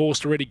they're not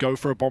forced to really go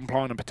for a bomb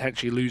plant and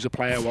potentially lose a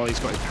player while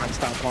he's got his pants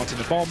down planting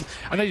the bomb.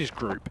 And they just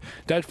group.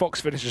 Deadfox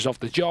finishes off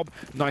the job.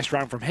 Nice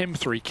round from him,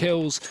 3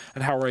 kills.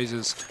 And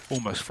HellRaisers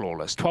almost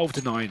flawless.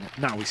 12-9.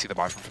 Now we see the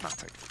buy from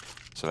fnatic.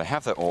 So they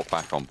have their AWP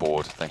back on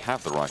board. They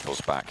have the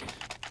rifles back.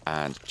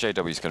 And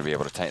JW is going to be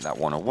able to take that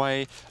one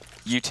away.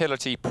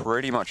 Utility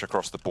pretty much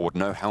across the board.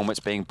 No helmets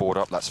being bought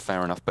up, that's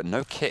fair enough, but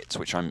no kits,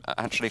 which I'm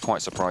actually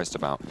quite surprised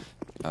about.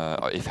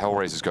 If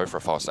HellRaisers go for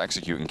a fast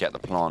execute and get the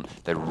plant,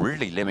 they're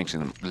really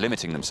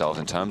limiting themselves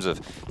in terms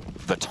of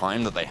the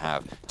time that they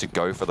have to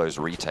go for those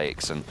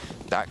retakes, and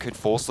that could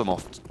force them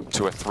off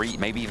to a 3,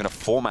 maybe even a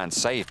 4-man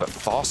save, but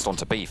fast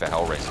onto B for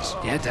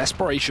HellRaisers. Yeah,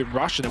 desperation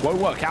rush, and it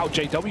won't work out.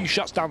 JW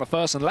shuts down the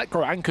first, and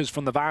Letgrow anchors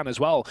from the van as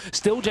well.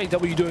 Still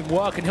JW doing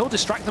work, and he'll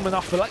distract them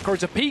enough for Letgrow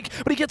to peek,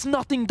 but he gets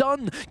nothing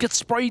done. Gets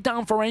sprayed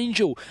down for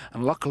Angel,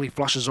 and luckily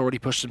Flush has already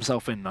pushed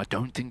himself in. I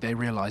don't think they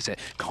realize it.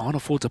 Can't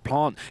afford to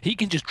plant. He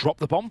can just drop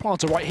the bomb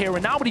planter right here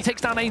and now, but he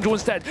takes down Angel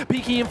instead.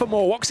 Peeking in for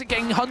more. Woxic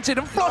getting hunted,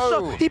 and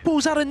Flusher, he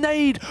pulls out a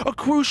nade. A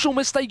crucial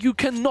mistake you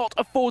cannot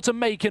afford to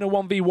make in a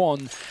 1v1.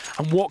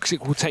 And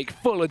Woxic will take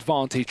full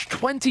advantage.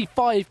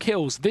 25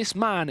 kills. This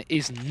man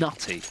is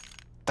nutty.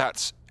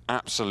 That's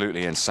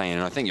absolutely insane,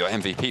 and I think your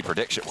MVP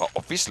prediction, well,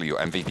 obviously your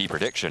MVP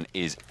prediction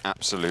is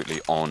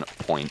absolutely on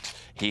point.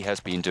 He has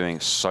been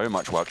doing so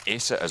much work.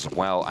 Issa as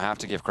well, I have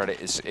to give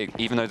credit,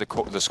 even though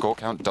the score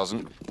count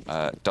doesn't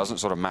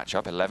sort of match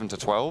up 11 to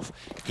 12,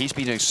 he's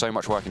been doing so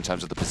much work in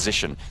terms of the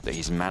position that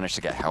he's managed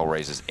to get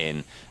HellRaisers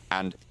in.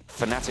 And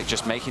fnatic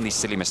just making these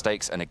silly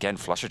mistakes, and again,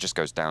 Flusher just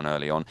goes down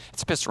early on.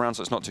 It's a pistol round,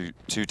 so it's not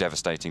too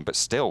devastating, but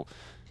still,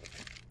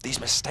 these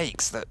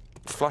mistakes that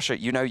Flusher,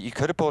 you know, you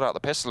could have pulled out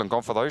the pistol and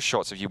gone for those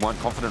shots if you weren't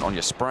confident on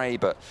your spray,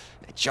 but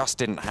it just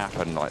didn't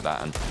happen like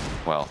that. And,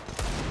 well,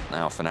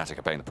 now fnatic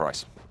are paying the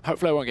price.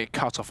 Hopefully I won't get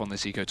cut off on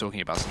this eco talking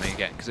about something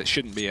again, because it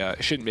shouldn't be a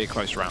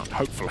close round,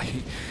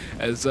 hopefully.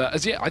 As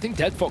yeah, I think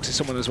Deadfox is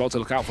someone as well to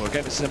look out for.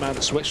 Again, this is a man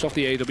that switched off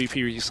the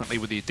AWP recently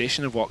with the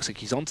addition of Woxic.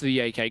 He's onto the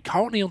AK,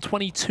 currently on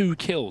 22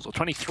 kills, or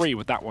 23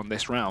 with that one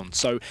this round.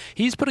 So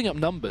he's putting up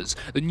numbers.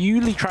 The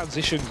newly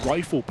transitioned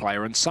rifle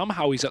player, and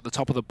somehow he's at the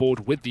top of the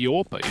board with the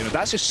AWP. You know,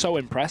 that's just so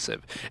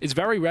impressive. It's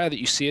very rare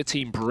that you see a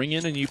team bring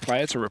in a new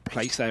player to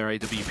replace their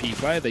AWP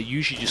player. They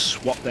usually just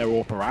swap their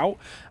AWP out.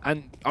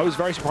 And I was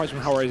very surprised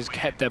when HellRaisers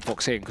kept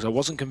Deadfox in, because I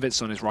wasn't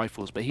convinced on his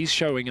rifles, but he's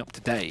showing up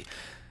today.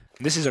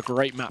 And this is a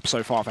great map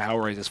so far for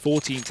HellRaisers,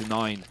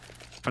 14-9.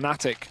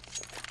 fnatic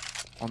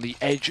on the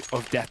edge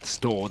of death's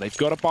door. They've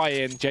got to buy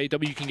in.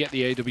 JW can get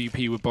the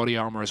AWP with body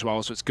armor as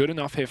well, so it's good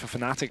enough here for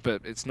fnatic,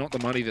 but it's not the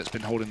money that's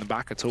been holding them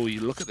back at all.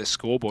 You look at this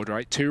scoreboard,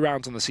 right? 2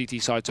 rounds on the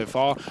CT side so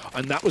far,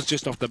 and that was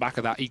just off the back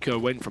of that eco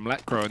win from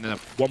Letgrow, and then a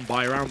 1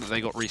 buy round that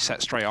they got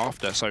reset straight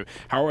after. So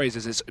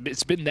HellRaisers,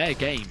 it's been their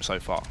game so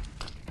far.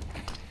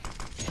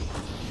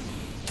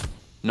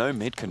 No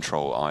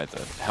mid-control either.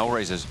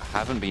 HellRaisers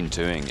haven't been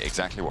doing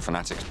exactly what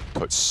fnatic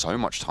put so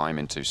much time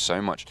into, so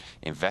much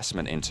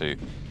investment into.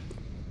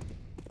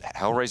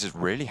 HellRaisers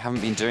really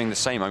haven't been doing the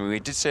same. I mean, we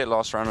did see it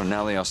last round, and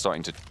now they are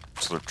starting to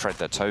sort of tread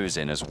their toes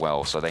in as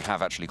well. So they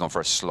have actually gone for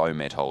a slow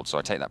mid-hold, so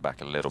I take that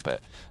back a little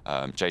bit.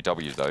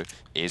 JW, though,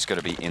 is going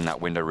to be in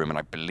that window room, and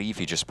I believe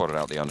he just spotted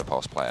out the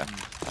underpass player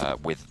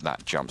with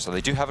that jump. So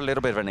they do have a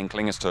little bit of an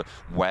inkling as to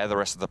where the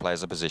rest of the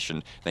players are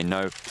positioned. They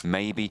know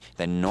maybe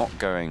they're not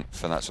going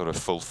for that sort of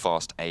full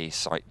fast A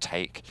site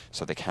take,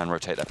 so they can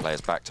rotate their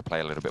players back to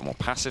play a little bit more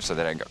passive, so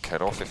they don't get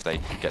cut off if they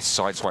get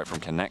sideswiped from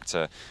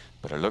connector.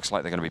 but it looks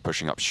like they're going to be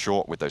pushing up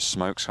short with those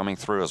smokes coming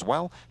through as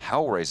well.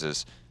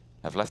 HellRaisers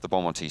have left the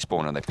bomb on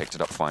T-spawn and they picked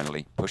it up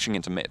finally, pushing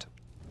into mid.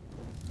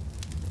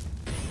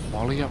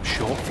 Molly up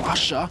short,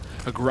 Flusher,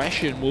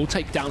 aggression will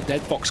take down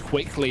Dead Fox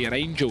quickly, and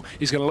Angel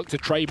is going to look to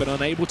trade but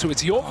unable to.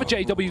 It's York for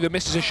JW that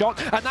misses a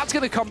shot, and that's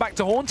going to come back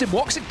to haunt him.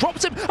 Woxic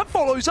drops him and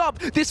follows up.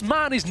 This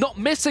man is not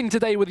missing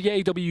today with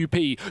the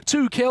AWP.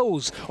 2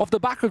 kills off the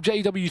back of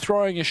JW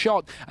throwing a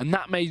shot, and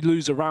that may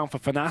lose a round for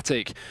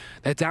fnatic.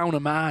 They're down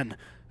a man.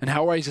 And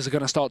HellRaisers are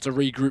going to start to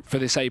regroup for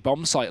this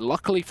A-bomb site.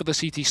 Luckily for the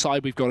CT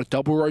side, we've got a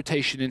double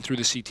rotation in through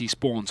the CT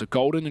spawn, so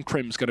Golden and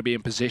Crim's going to be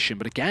in position.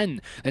 But again,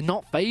 they're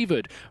not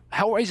favoured.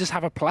 HellRaisers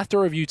have a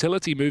plethora of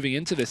utility moving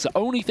into this. The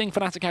only thing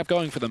fnatic have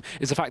going for them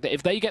is the fact that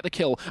if they get the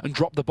kill and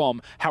drop the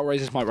bomb,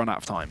 HellRaisers might run out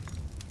of time.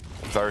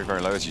 Very,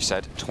 very low, as you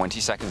said. 20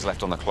 seconds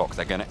left on the clock.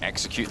 They're going to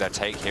execute their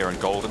take here,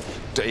 and Golden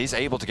is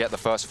able to get the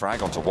first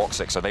frag onto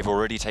Woxic, so they've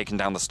already taken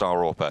down the Star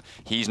Orper.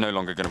 He's no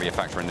longer going to be a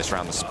factor in this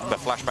round. The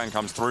flashbang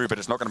comes through, but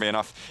it's not going to be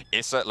enough.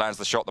 Issa lands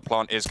the shot. The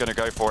plant is going to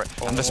go for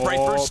it, and the spray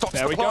through stops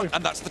the plant,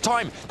 and that's the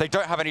time. They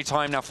don't have any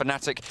time now.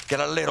 fnatic get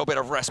a little bit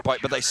of respite,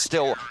 but they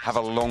still have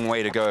a long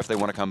way to go if they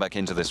want to come back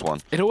into this one.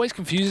 It always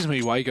confuses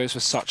me why he goes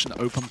for such an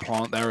open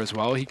plant there as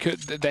well.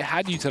 They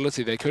had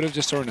utility. They could have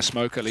just thrown a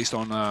smoke at least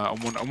on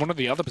one of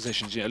the other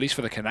positions, at least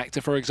for the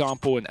connector, for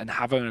example, and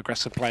have an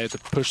aggressive player to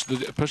push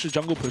the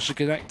jungle, push the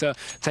connector,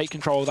 take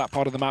control of that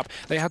part of the map.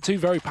 They had 2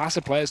 very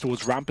passive players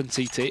towards Ramp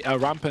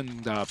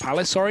and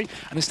Palace, sorry.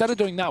 And instead of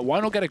doing that,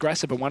 why not get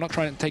aggressive and why not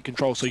try and take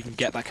control so you can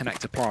get that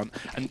connector plant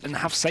and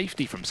have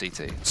safety from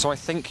CT? So I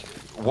think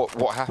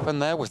what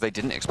happened there was they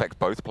didn't expect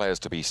both players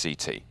to be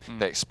CT.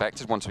 They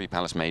expected one to be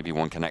Palace, maybe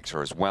one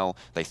connector as well.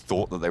 They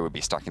thought that they would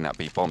be stuck in that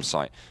B bomb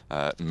site,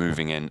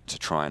 moving in to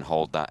try and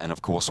hold that. And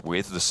of course,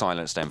 with the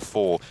silenced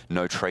M4,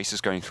 no traces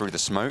going through the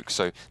smoke,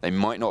 so they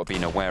might not have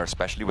been aware,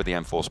 especially with the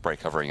M4 spray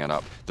covering it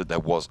up, that there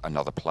was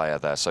another player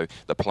there. So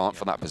the plant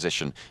for that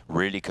position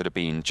really could have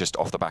been just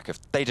off the back of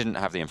they didn't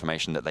have the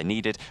information that they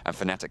needed, and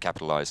fnatic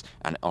capitalize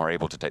and are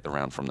able to take the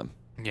round from them.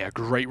 Yeah,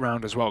 great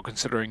round as well,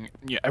 considering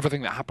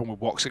everything that happened with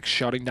Woxic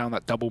shutting down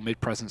that double mid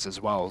presence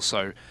as well.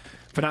 So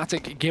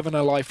fnatic given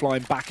a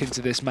lifeline back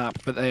into this map,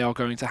 but they are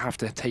going to have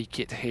to take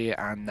it here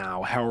and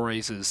now.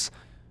 HellRaisers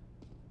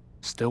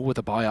still with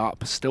a buy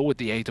up, still with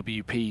the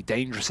AWP,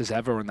 dangerous as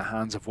ever in the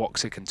hands of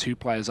Woxic, and 2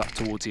 players up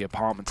towards the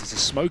apartment. There's a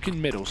smoke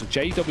in middle, so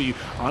JW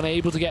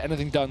unable to get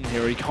anything done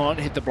here. He can't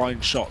hit the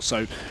blind shot,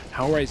 so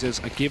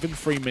HellRaisers are given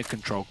free mid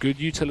control. Good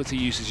utility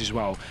usage as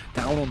well.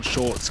 Down on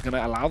short, it's going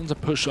to allow them to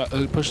push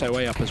their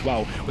way up as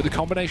well. With the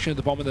combination of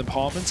the bomb and the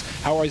apartments,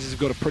 HellRaisers have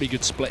got a pretty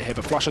good split here,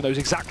 but Flusher knows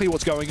exactly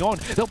what's going on.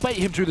 They'll bait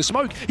him through the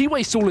smoke. He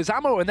wastes all his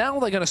ammo, and now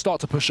they're going to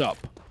start to push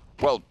up.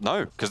 Well,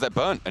 no, because they're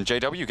burnt, and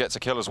JW gets a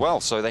kill as well,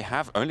 so they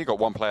have only got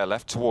 1 player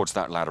left towards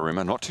that ladder room.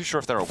 I'm not too sure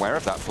if they're aware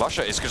of that.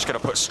 Flusher is just going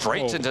to put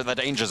straight into the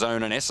danger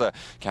zone, and Issa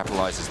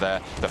capitalizes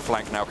there. The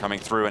flank now coming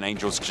through, and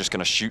Angel's just going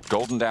to shoot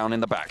Golden down in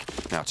the back.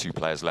 Now 2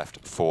 players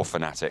left for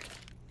fnatic.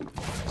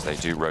 As they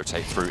do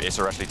rotate through,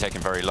 Issa actually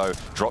taken very low,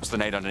 drops the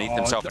nade underneath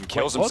himself and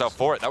kills himself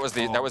for it. That was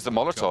the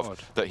Molotov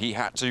that he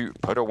had to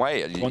put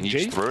away. He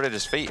just threw it at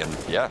his feet, and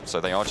yeah, so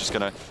they are just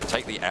going to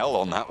take the L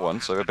on that one.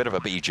 So a bit of a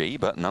BG,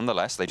 but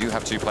nonetheless, they do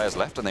have 2 players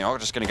left, and they are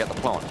just going to get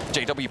the plant.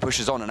 JW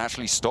pushes on and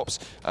actually stops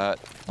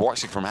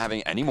Woxic from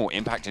having any more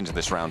impact into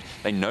this round.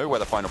 They know where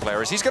the final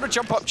player is. He's going to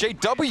jump up.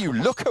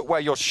 JW, look at where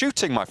you're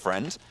shooting, my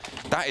friend.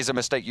 That is a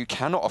mistake you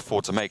cannot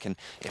afford to make, and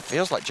it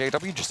feels like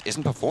JW just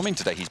isn't performing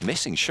today. He's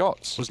missing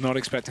shots. Was not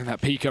expecting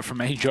that peeker from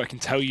Angel, I can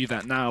tell you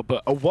that now,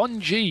 but a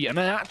 1G, and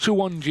an actual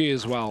 1G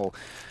as well.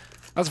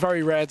 That's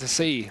very rare to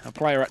see, a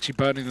player actually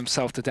burning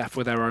themselves to death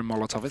with their own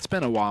Molotov. It's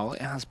been a while,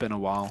 it has been a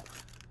while,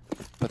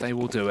 but they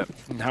will do it.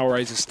 And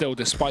HellRaisers still,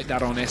 despite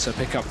that on Issa,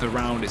 pick up the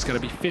round. It's going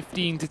to be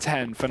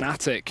 15-10,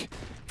 fnatic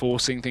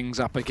forcing things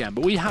up again.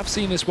 But we have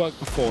seen this work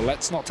before.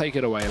 Let's not take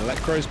it away.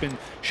 Electro's been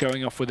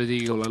showing off with the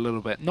Deagle a little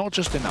bit, not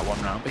just in that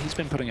one round, but he's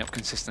been putting up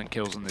consistent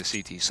kills on the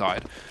CT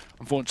side.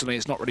 Unfortunately,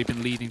 it's not really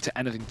been leading to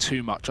anything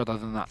too much other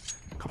than that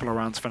couple of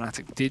rounds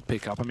fnatic did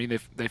pick up. I mean,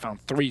 they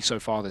found 3 so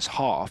far this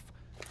half.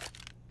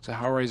 So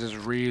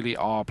HellRaisers really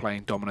are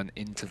playing dominant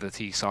into the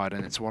T side,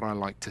 and it's what I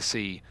like to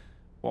see.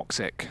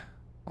 Woxic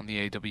on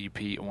the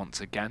AWP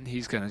once again.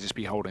 He's going to just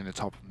be holding the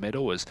top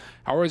middle as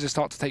HellRaisers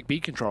start to take B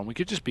control, and we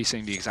could just be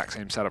seeing the exact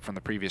same setup from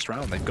the previous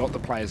round. They've got the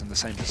players in the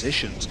same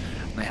positions,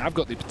 and they have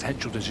got the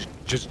potential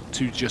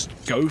to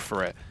just go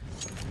for it.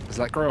 As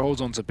that Grow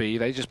holds on to B,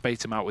 they just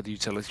bait him out with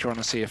utility, trying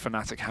to see if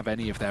fnatic have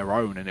any of their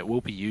own, and it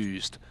will be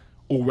used.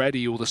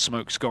 Already all the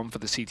smoke's gone for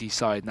the CT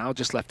side, now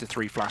just left to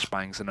 3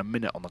 flashbangs and a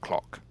minute on the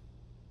clock.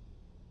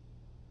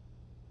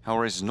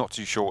 HellRaisers not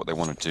too sure what they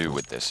want to do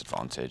with this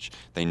advantage.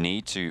 They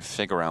need to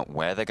figure out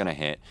where they're going to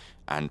hit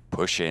and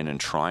push in and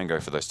try and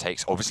go for those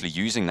takes. Obviously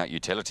using that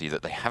utility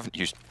that they haven't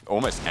used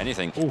almost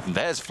anything. Oof.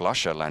 There's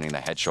Flusher landing the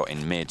headshot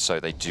in mid,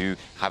 so they do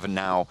have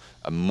now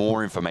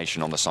more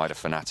information on the side of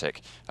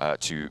fnatic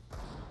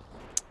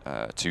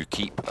to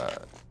keep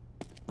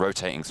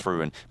rotating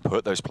through and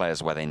put those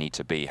players where they need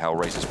to be.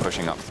 HellRaisers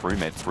pushing up through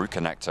mid, through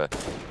connector,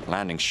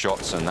 landing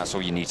shots, and that's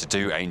all you need to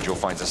do. Angel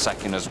finds a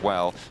second as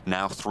well.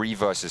 Now 3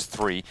 versus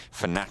 3.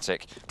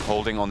 fnatic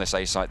holding on this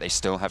A site. They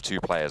still have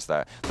 2 players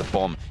there. The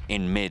bomb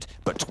in mid,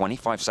 but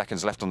 25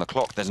 seconds left on the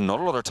clock. There's not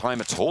a lot of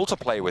time at all to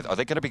play with. Are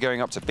they going to be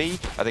going up to B?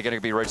 Are they going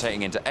to be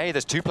rotating into A?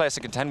 There's 2 players to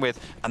contend with,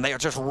 and they are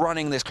just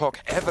running this clock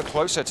ever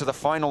closer to the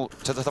final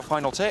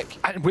tick.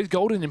 And with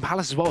Golden in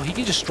Palace as well, he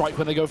can just strike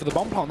when they go for the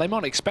bomb plant. They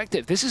might expect it.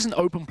 If this is an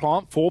open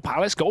plant for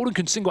Palace, Golden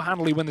can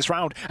single-handedly win this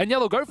round. And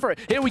Yellow go for it.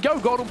 Here we go.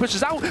 Golden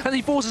pushes out, and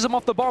he forces him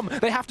off the bomb.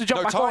 They have to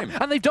jump back on.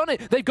 And they've done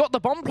it. They've got the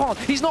bomb plant.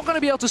 He's not going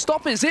to be able to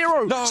stop it.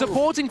 Zero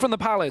supporting from the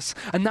Palace.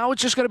 And now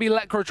it's just going to be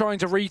Lekr trying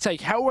to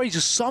retake.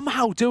 HellRaisers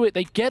somehow do it.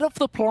 They get off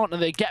the plant,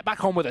 and they get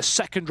back on with a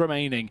second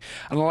remaining.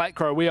 And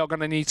Lekr, we are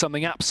going to need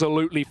something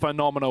absolutely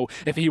phenomenal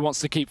if he wants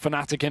to keep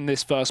fnatic in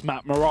this first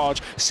map. Mirage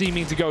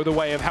seeming to go the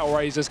way of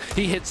HellRaisers.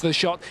 He hits the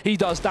shot. He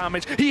does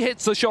damage. He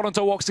hits the shot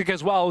onto Woxic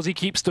as well as he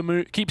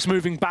keeps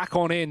moving back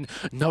on in.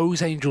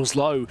 Knows Angel's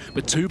low,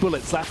 but 2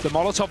 bullets left. The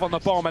Molotov on the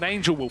bomb, and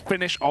Angel will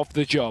finish off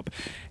the job.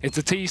 It's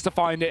a tease to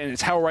find it, and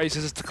it's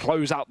HellRaisers to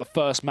close out the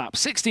first map.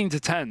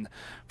 16-10.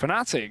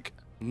 fnatic,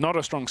 not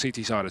a strong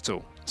CT side at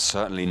all.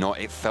 Certainly not.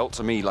 It felt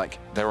to me like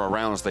there were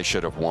rounds they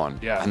should have won.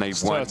 Yeah, and they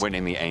weren't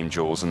winning the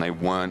Angels, and they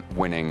weren't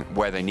winning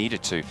where they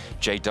needed to.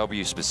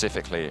 JW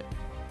specifically,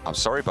 I'm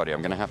sorry, buddy,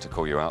 I'm going to have to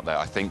call you out there.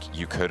 I think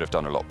you could have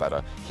done a lot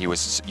better. He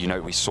was, you know,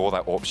 we saw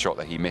that AWP shot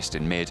that he missed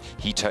in mid.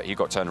 He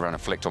got turned around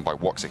and flicked on by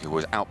Woxic, who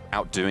was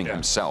outdoing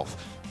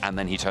himself. And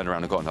then he turned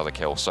around and got another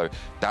kill. So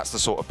that's the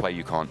sort of play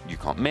you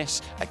can't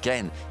miss.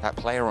 Again, that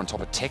player on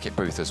top of Ticket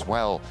Booth as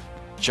well.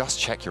 Just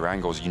check your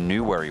angles. You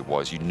knew where he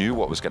was. You knew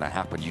what was going to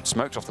happen. You'd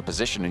smoked off the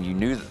position, and you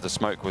knew that the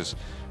smoke was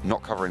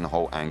not covering the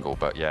whole angle.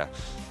 But yeah,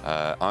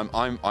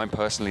 I'm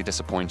personally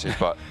disappointed.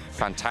 But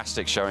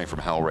fantastic showing from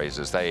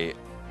HellRaisers. They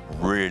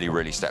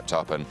really stepped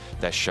up, and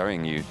they're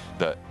showing you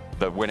that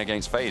the win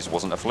against FaZe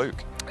wasn't a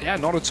fluke. Yeah,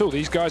 not at all.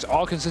 These guys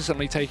are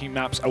consistently taking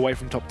maps away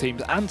from top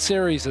teams and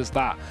series as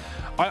that.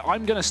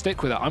 I'm going to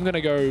stick with it. I'm going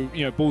to go,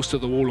 you know, balls to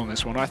the wall on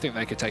this one. I think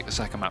they could take the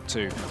second map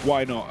too.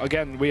 Why not?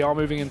 Again, we are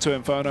moving into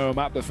Inferno, a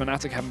map that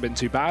fnatic haven't been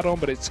too bad on,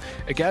 but it's,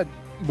 again,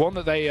 one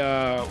that they,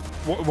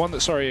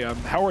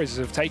 HellRaisers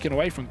have taken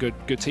away from good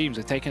teams.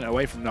 They've taken it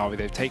away from Na'Vi.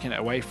 They've taken it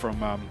away from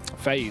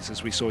FaZe,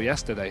 as we saw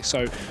yesterday.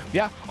 So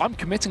yeah, I'm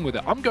committing with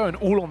it. I'm going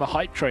all on the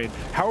hype train.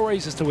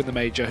 HellRaisers to win the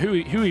major.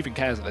 Who even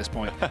cares at this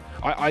point?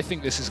 I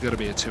think this is going to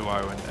be a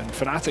 2-0, and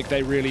fnatic,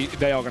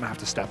 they are going to have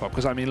to step up,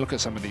 because I mean, look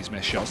at some of these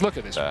missed shots. Look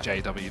at this with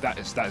JW. That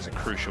is a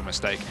crucial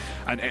mistake,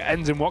 and it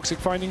ends in Woxic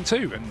finding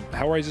 2, and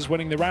HellRaisers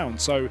winning the round.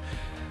 So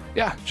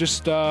yeah,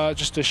 just a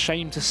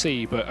shame to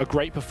see, but a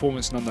great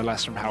performance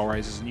nonetheless from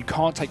HellRaisers, and you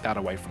can't take that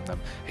away from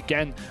them.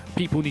 Again,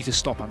 people need to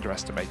stop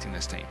underestimating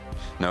this team.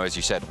 No, as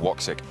you said,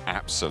 Woxic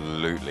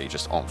absolutely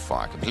just on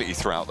fire, completely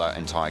throughout that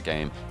entire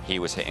game. He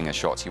was hitting his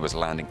shots, he was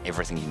landing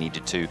everything he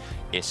needed to.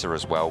 Issa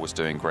as well was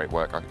doing great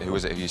work. Who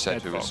was it who you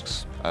said?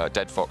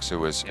 Dead Fox, who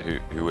was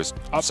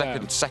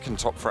second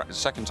top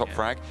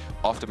frag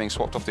after being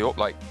swapped off the AWP.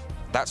 Like,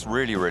 that's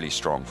really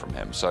strong from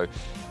him. So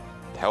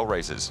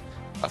HellRaisers,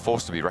 a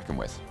force to be reckoned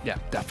with. Yeah,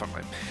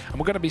 definitely. And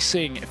we're going to be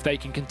seeing if they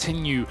can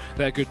continue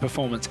their good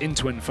performance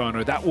into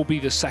Inferno. That will be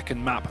the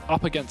second map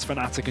up against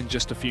fnatic in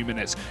just a few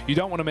minutes. You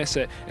don't want to miss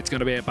it. It's going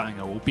to be a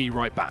banger. We'll be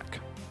right back.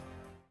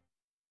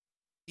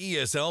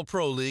 ESL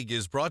Pro League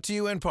is brought to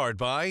you in part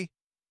by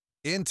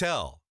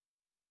Intel,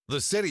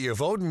 the City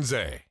of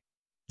Odense,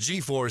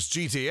 GeForce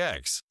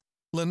GTX,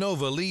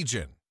 Lenovo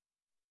Legion,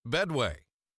 Bedway,